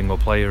every single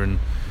player, and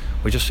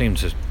we just seem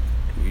to,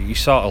 you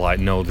sort of like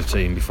know the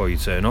team before you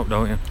turn up,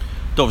 don't you?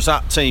 Doves,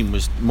 that team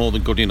was more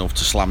than good enough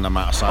to slam them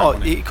out of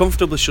sight. He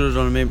comfortably should have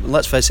done. I mean,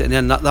 let's face it, in the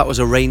end, that was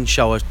a rain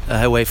shower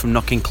away from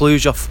knocking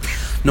Cluj off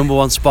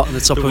 #1 spot on the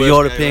top of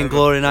European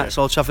glory nights,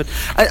 Old Trafford.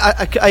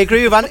 I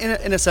agree with Ant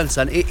in a sense.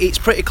 Then it's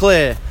pretty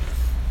clear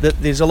that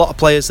there's a lot of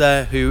players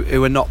there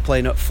who are not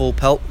playing at full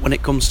pelt when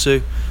it comes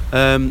to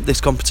this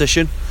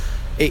competition.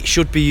 It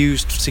should be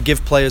used to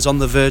give players on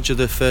the verge of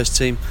the first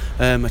team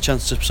a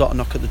chance to sort of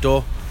knock at the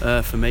door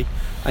for me.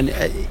 And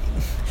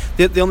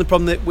the only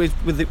problem that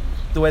with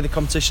the way the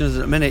competition is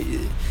at the minute,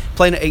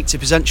 playing at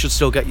 80% should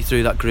still get you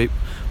through that group.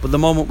 But the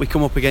moment we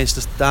come up against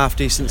a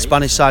half-decent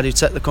Spanish side who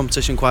take the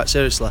competition quite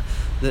seriously,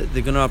 they're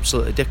going to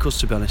absolutely dick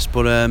us, to be honest.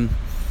 But I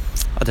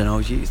don't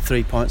know,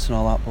 3 points and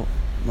all that, but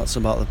that's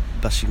about the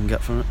best you can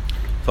get from it.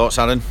 Thoughts,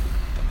 Aaron?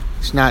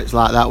 It's nights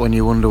like that when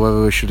you wonder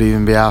whether we should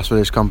even be asked for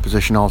this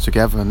competition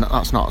altogether, and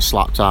that's not a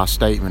slapped ass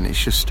statement.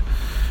 It's just,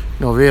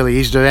 really,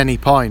 is there any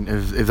point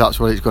if that's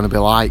what it's going to be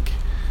like?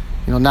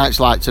 Nights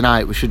like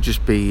tonight, we should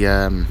just be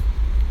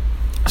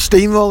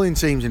steamrolling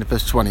teams in the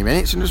first 20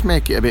 minutes and just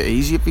make it a bit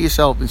easier for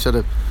yourself instead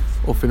of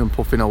huffing and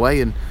puffing away.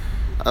 And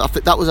I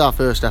think that was our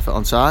first effort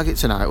on target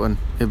tonight when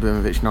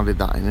Ibrahimovic nodded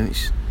that in, and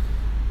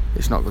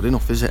it's not good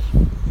enough, is it?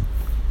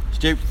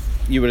 Stu,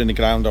 you were in the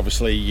ground,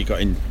 obviously. You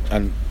got in,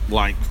 and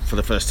like for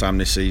the first time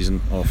this season,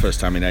 or first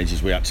time in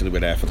ages, we actually were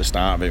there for the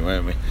start of it,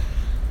 weren't we?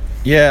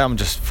 Yeah, I'm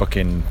just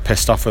fucking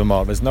pissed off with them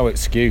all. There's no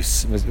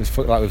excuse.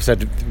 Like we've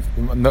said,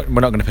 we're not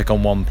going to pick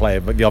on one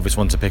player, but the obvious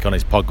one to pick on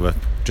is Pogba,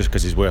 just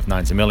because he's worth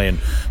 90 million.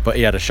 But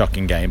he had a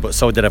shocking game, but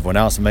so did everyone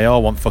else, and they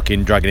all want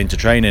fucking dragging into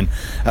training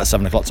at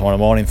 7 o'clock tomorrow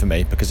morning for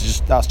me,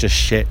 because that's just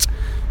shit.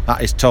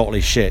 That is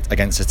totally shit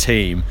against a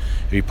team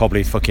who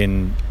probably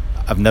fucking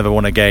have never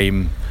won a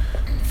game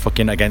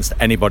fucking against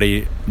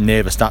anybody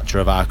near the stature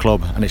of our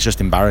club, and it's just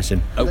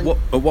embarrassing. At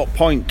what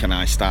point can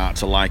I start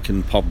to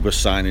liken Pogba's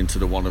signing to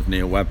the one of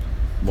Neil Webb?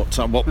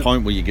 What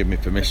point will you give me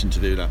permission to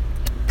do that?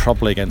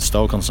 Probably against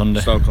Stoke on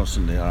Sunday. All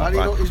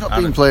right, he's not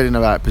being played in the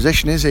right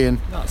position, is he? And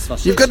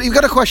you've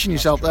got to question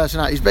yourself there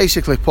tonight. He's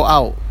basically put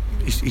out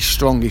his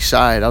strongest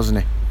side,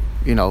 hasn't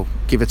he?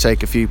 Give or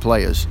take a few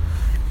players.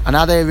 And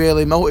are they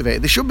really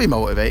motivated? They should be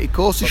motivated, of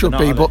course they should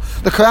be, but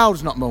the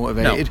crowd's not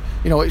motivated.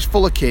 No. It's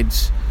full of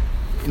kids.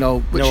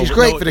 Which is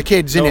great for the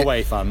kids, isn't it?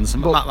 Away fans,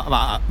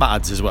 that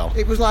adds as well.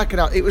 It was like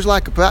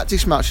a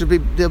practice match.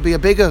 There'll be a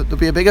bigger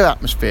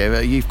atmosphere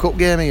at a youth cup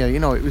game here.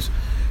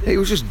 It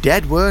was just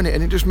dead, weren't it?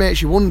 And it just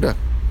makes you wonder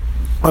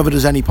whether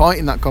there's any point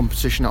in that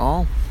competition at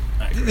all.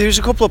 There was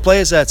a couple of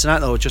players there tonight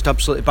though, just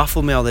absolutely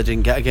baffled me how they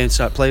didn't get against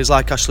that. Players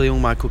like Ashley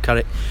Young, Michael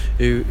Carrick,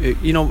 who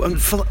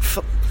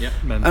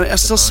I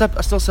still said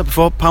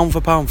before, pound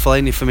for pound,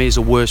 Fellaini for me is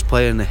the worst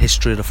player in the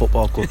history of the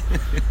football club.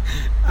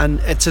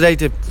 And today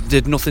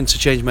did nothing to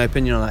change my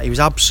opinion on that. He was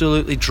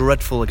absolutely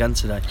dreadful again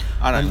today.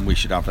 I think we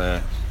should have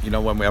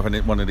when we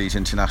have one of these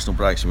international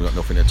breaks and we've got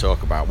nothing to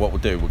talk about, what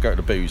we'll do, we'll go to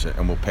the boozer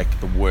and we'll pick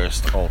the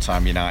worst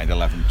all-time United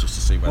 11 just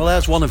to see where. Well,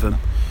 there's one of them.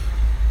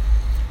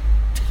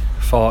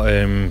 Thought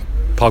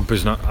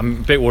Pogba's not.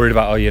 I'm a bit worried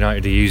about how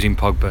United are using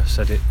Pogba.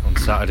 Said it on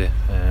Saturday.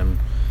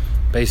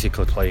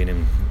 Basically playing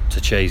him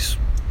to chase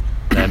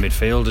their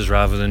midfielders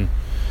rather than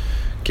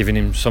giving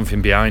him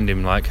something behind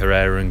him like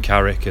Herrera and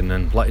Carrick, and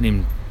then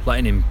letting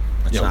him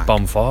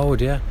bomb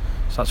forward. Yeah,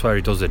 so that's where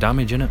he does the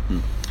damage, isn't it?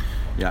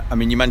 Yeah, I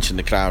mean, you mentioned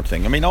the crowd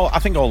thing. I mean, I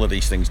think all of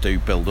these things do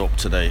build up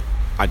to the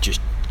I just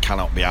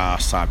cannot be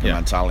arsed type of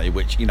mentality,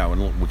 which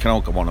and look, we can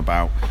all go on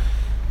about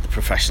the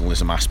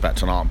professionalism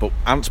aspect or not, but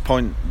Ant's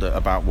point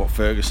about what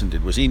Ferguson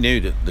did was he knew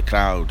that the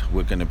crowd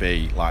were going to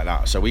be like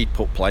that, so he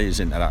put players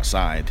into that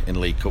side in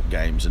League Cup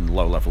games and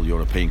low-level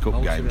European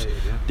Cup games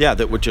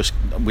that were just,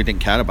 we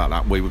didn't care about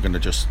that, we were going to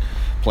just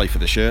play for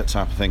the shirt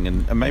type of thing,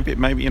 and maybe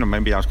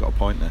I've got a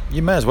point there.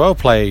 You may as well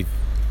played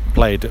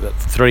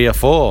 3 or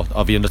 4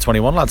 of the under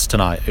 21 lads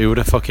tonight who would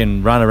have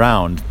fucking ran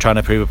around trying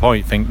to prove a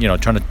point, trying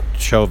to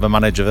show the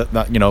manager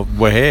that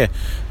we're here,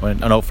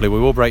 and hopefully we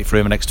will break through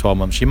in the next 12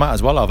 months. You might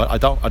as well have. I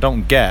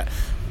don't get,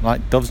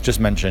 like Dove's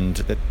just mentioned,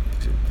 that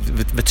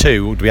the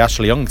two would be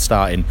Ashley Young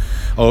starting,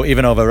 or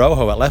even over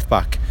Rojo at left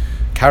back,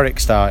 Carrick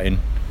starting.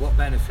 What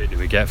benefit do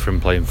we get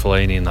from playing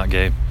Fellaini in that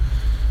game?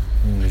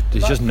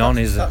 There's just none,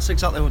 is there? That's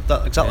exactly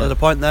the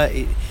point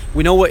there.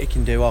 We know what he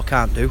can do or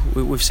can't do.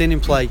 We've seen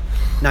him play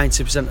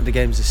 90% of the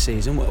games this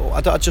season.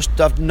 I just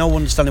have no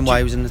understanding why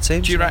he was in the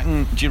team. Do you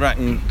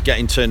reckon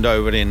getting turned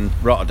over in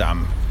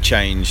Rotterdam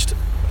changed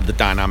the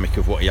dynamic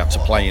of what he had to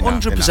play in?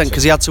 100%,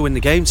 because he had to win the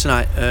game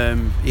tonight.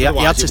 He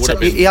had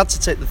to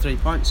take the 3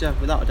 points,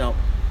 without a doubt.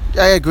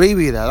 I agree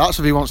with you there. That's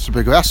if he wants to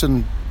progress,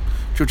 and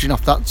judging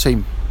off that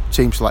team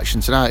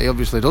selection tonight, he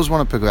obviously does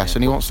want to progress,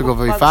 and he wants to go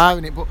very far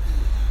in it. But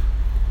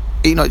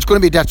it's going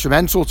to be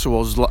detrimental to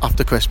us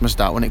after Christmas,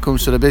 that when it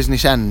comes to the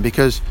business end,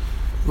 because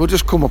we'll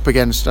just come up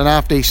against an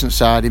half decent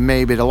side in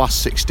maybe the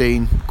last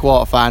 16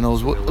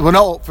 quarterfinals. We're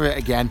not up for it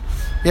again.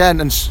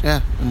 And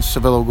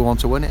Seville will go on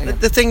to win it again.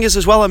 The thing is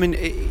as well, I mean,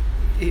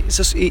 it's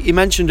just, he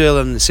mentioned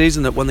earlier in the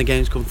season that when the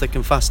games come thick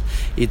and fast,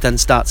 he'd then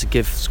start to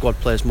give squad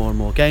players more and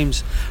more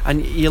games.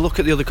 And you look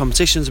at the other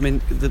competitions, I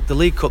mean, the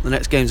League Cup, the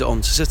next game's at home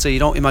to City. You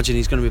don't imagine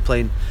he's going to be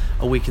playing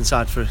a week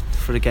inside for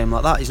a game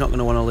like that. He's not going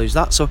to want to lose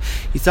that. So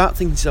you start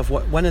thinking to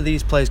yourself, when are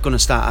these players going to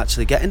start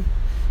actually getting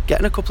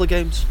a couple of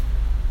games?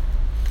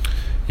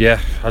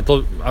 Yeah, I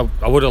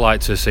would have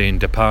liked to have seen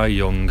Depay,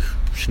 Young,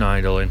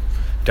 Schneiderlin,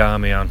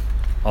 Darmian,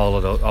 all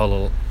of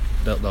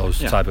those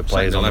type of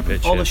players on the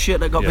pitch. All the shit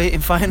that got beat in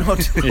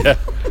Feyenoord. Yeah.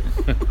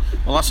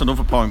 Well, that's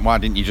another point. Why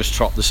didn't you just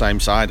trot the same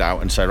side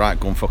out and say, right,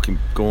 go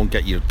and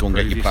get your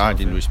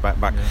pride in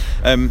respect back?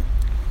 Yeah.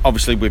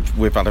 Obviously,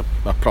 we've had a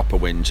proper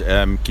win.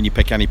 Can you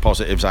pick any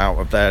positives out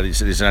of there? Is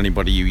there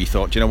anybody you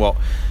thought, do you know what?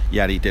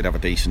 Yeah, he did have a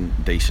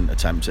decent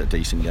attempt at a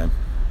decent game.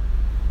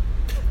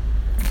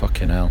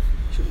 Fucking hell.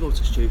 Should go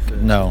to Stu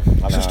first. No,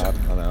 I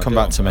know. Come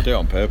back to me. I do it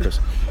on purpose.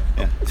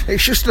 Yeah.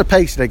 It's just the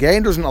pace of the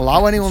game doesn't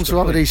allow anyone to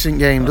have a decent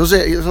game, does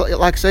it?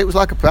 Like I say, it was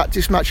like a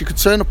practice match. You could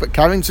turn up at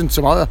Carrington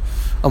tomorrow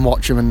and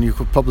watch them, and you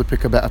could probably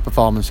pick a better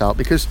performance out,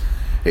 because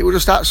it was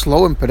just that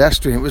slow and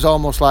pedestrian. It was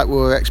almost like we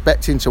were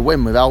expecting to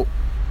win without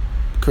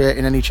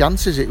creating any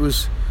chances. It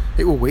was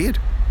weird.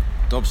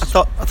 I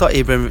thought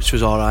Ibrahimovic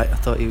was all right. I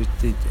thought he was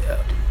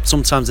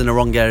sometimes in the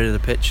wrong area of the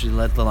pitch. He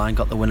led the line,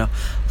 got the winner.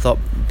 I thought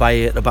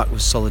Baye at the back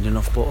was solid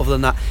enough, but other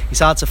than that, it's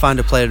hard to find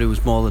a player who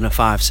was more than a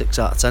 5, 6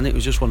 out of 10. It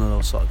was just one of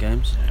those sort of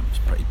games. Yeah, it was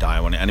pretty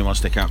dire, wasn't it? Anyone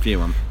stick out for you,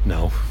 man?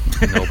 No,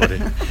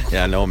 nobody.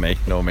 Yeah, no me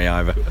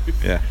either.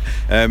 Yeah.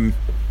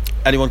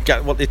 Anyone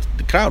get what the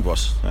crowd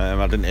was?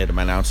 I didn't hear them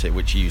announce it,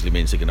 which usually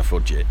means they're going to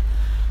fudge it.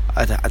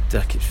 I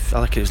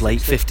like it was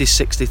late 50s,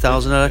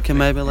 60,000, I reckon,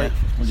 maybe late.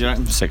 What do you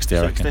reckon? 60,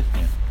 I reckon.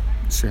 Yeah.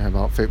 Yeah,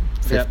 about 50.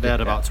 Yeah, they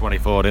had about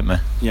 24, didn't they?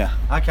 Yeah.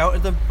 I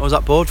counted them. I was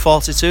at board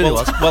 42.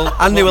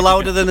 And they were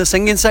louder than the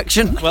singing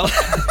section. Well,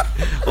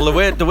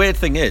 the weird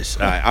thing is,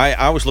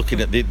 I was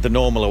looking at the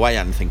normal away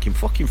end, thinking,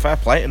 fucking fair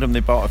play to them. They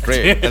bought a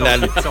free, and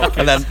then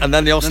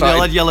they all started. They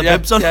all had yellow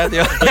bibs on. Then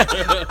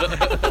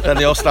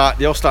they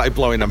all started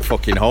blowing them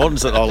fucking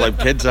horns that all them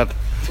kids had.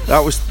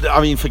 That was,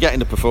 I mean, forgetting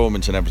the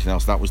performance and everything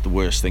else, that was the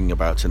worst thing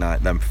about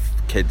tonight. Them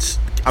kids.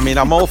 I mean,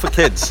 I'm all for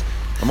kids.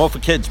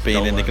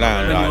 Being in the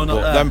ground, right?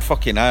 But them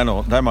fucking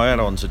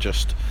air-ons are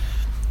just.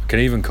 Can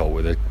even cope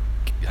with a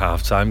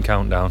half-time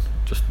countdown.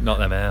 Just not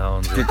them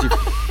air-ons. Did you?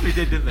 We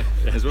did, didn't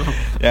they? As well.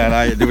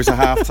 Yeah, there was a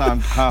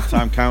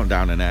half-time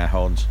countdown and air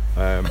horns.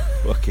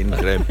 Fucking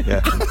grim.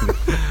 Yeah.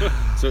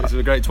 So it's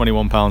a great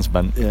 £21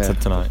 spent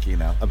tonight. You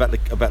know, I bet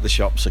the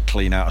shops are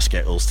clean out of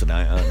Skittles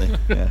tonight, aren't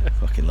they? Yeah,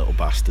 fucking little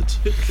bastards.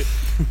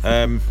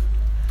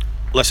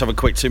 Let's have a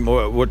quick 2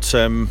 more.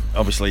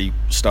 Obviously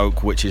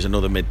Stoke, which is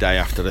another midday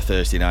after the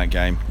Thursday night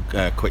game.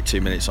 Quick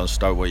 2 minutes on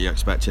Stoke. What are you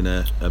expecting?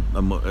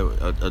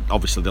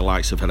 Obviously the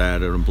likes of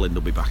Herrera and Blind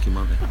will be back in,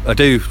 won't they? I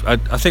do. I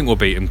think we'll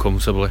beat them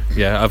comfortably.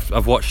 Yeah,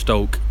 I've watched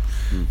Stoke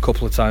a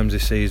couple of times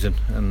this season,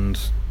 and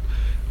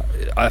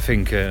I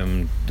think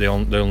the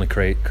only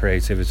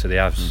creativity they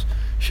have is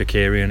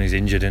Shaqiri, and he's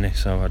injured in it,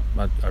 so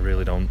I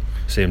really don't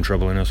see him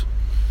troubling us.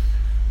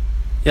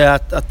 Yeah,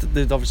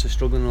 they're obviously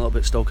struggling a little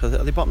bit, Stoke. Are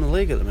they bottom of the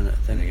league at the minute, I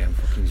think? Again,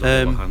 fucking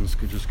Zorya hands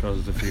could just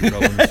cause a few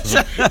problems.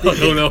 So. I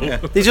don't know.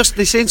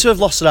 They seem to have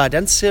lost their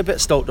identity a bit,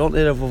 Stoke, don't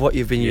they, of what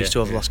you've been used to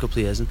over the last couple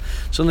of years. And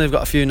suddenly they've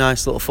got a few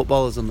nice little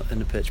footballers in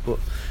the pitch, but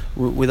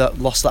we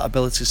lost that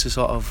ability to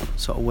sort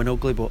of win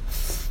ugly. But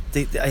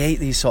I hate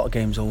these sort of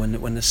games, though, when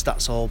the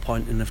stats all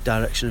point in the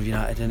direction of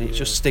United, and it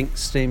just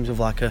seems of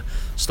like a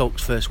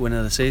Stoke's first win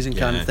of the season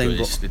kind of thing.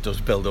 But it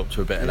does build up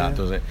to a bit of that,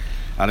 does it?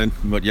 Aaron,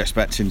 what are you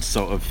expecting?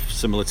 Sort of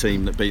similar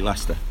team that beat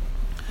Leicester?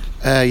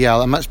 Yeah,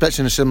 I'm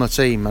expecting a similar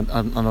team, and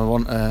I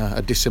want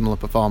a dissimilar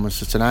performance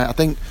to tonight. I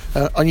think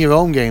on your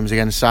own games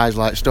against sides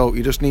like Stoke,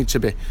 you just need to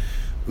be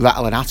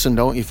rattling at them,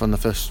 don't you, from the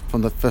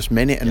first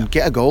minute, and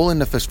get a goal in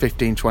the first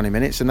 15-20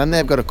 minutes, and then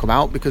they've got to come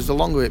out, because the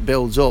longer it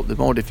builds up, the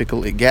more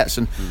difficult it gets.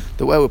 And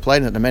the way we're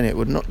playing at the minute,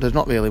 there's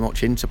not really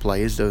much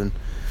interplay, is there? And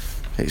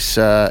it's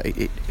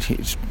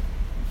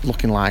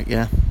looking like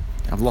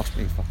I've lost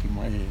my fucking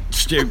way.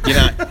 Stu,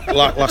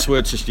 last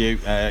word to Stu.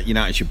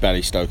 United should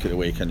bury Stoke at the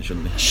weekend,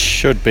 shouldn't they?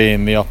 Should be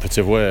in the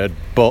operative word,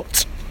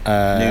 but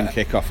noon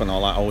kick-off and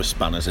all that always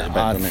spanners it a bit,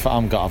 doesn't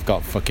it? I've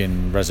got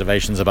fucking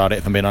reservations about it,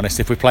 if I'm being honest.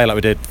 If we play like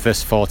we did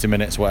first 40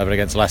 minutes whatever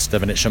against Leicester,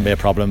 then it shouldn't be a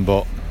problem,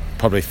 but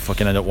probably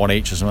fucking end up 1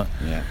 each or something.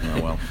 Yeah,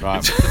 oh well.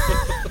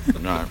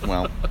 Right,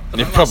 well.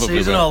 You probably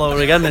season will. All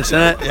over again, this,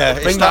 isn't it? Yeah,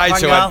 it's starting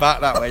to head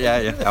back that way.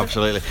 Yeah,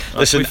 absolutely.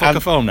 Listen, fuck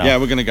a phone now. Yeah,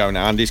 we're going to go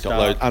now. Andy's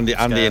got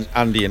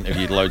Andy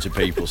interviewed loads of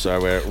people,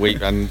 so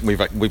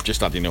we've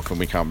just had enough, and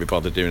we can't be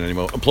bothered doing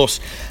anymore. And plus,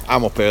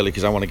 I'm up early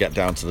because I want to get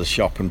down to the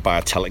shop and buy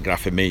a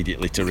Telegraph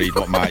immediately to read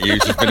what Mark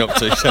Hughes has been up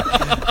to. So,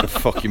 the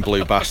fucking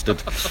blue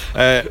bastard.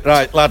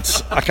 Right,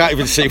 lads, I can't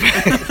even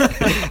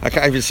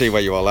see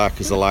where you all are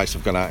because the lights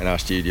have gone out in our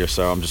studio.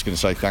 So I'm just going to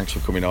say thanks for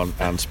coming on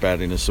and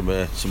sparing us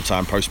some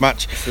time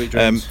post-match. Sweet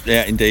dreams.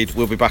 Yeah, indeed.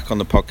 We'll be back on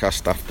the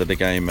podcast after the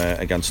game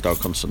against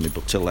Stoke on Sunday.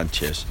 But till then,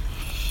 cheers.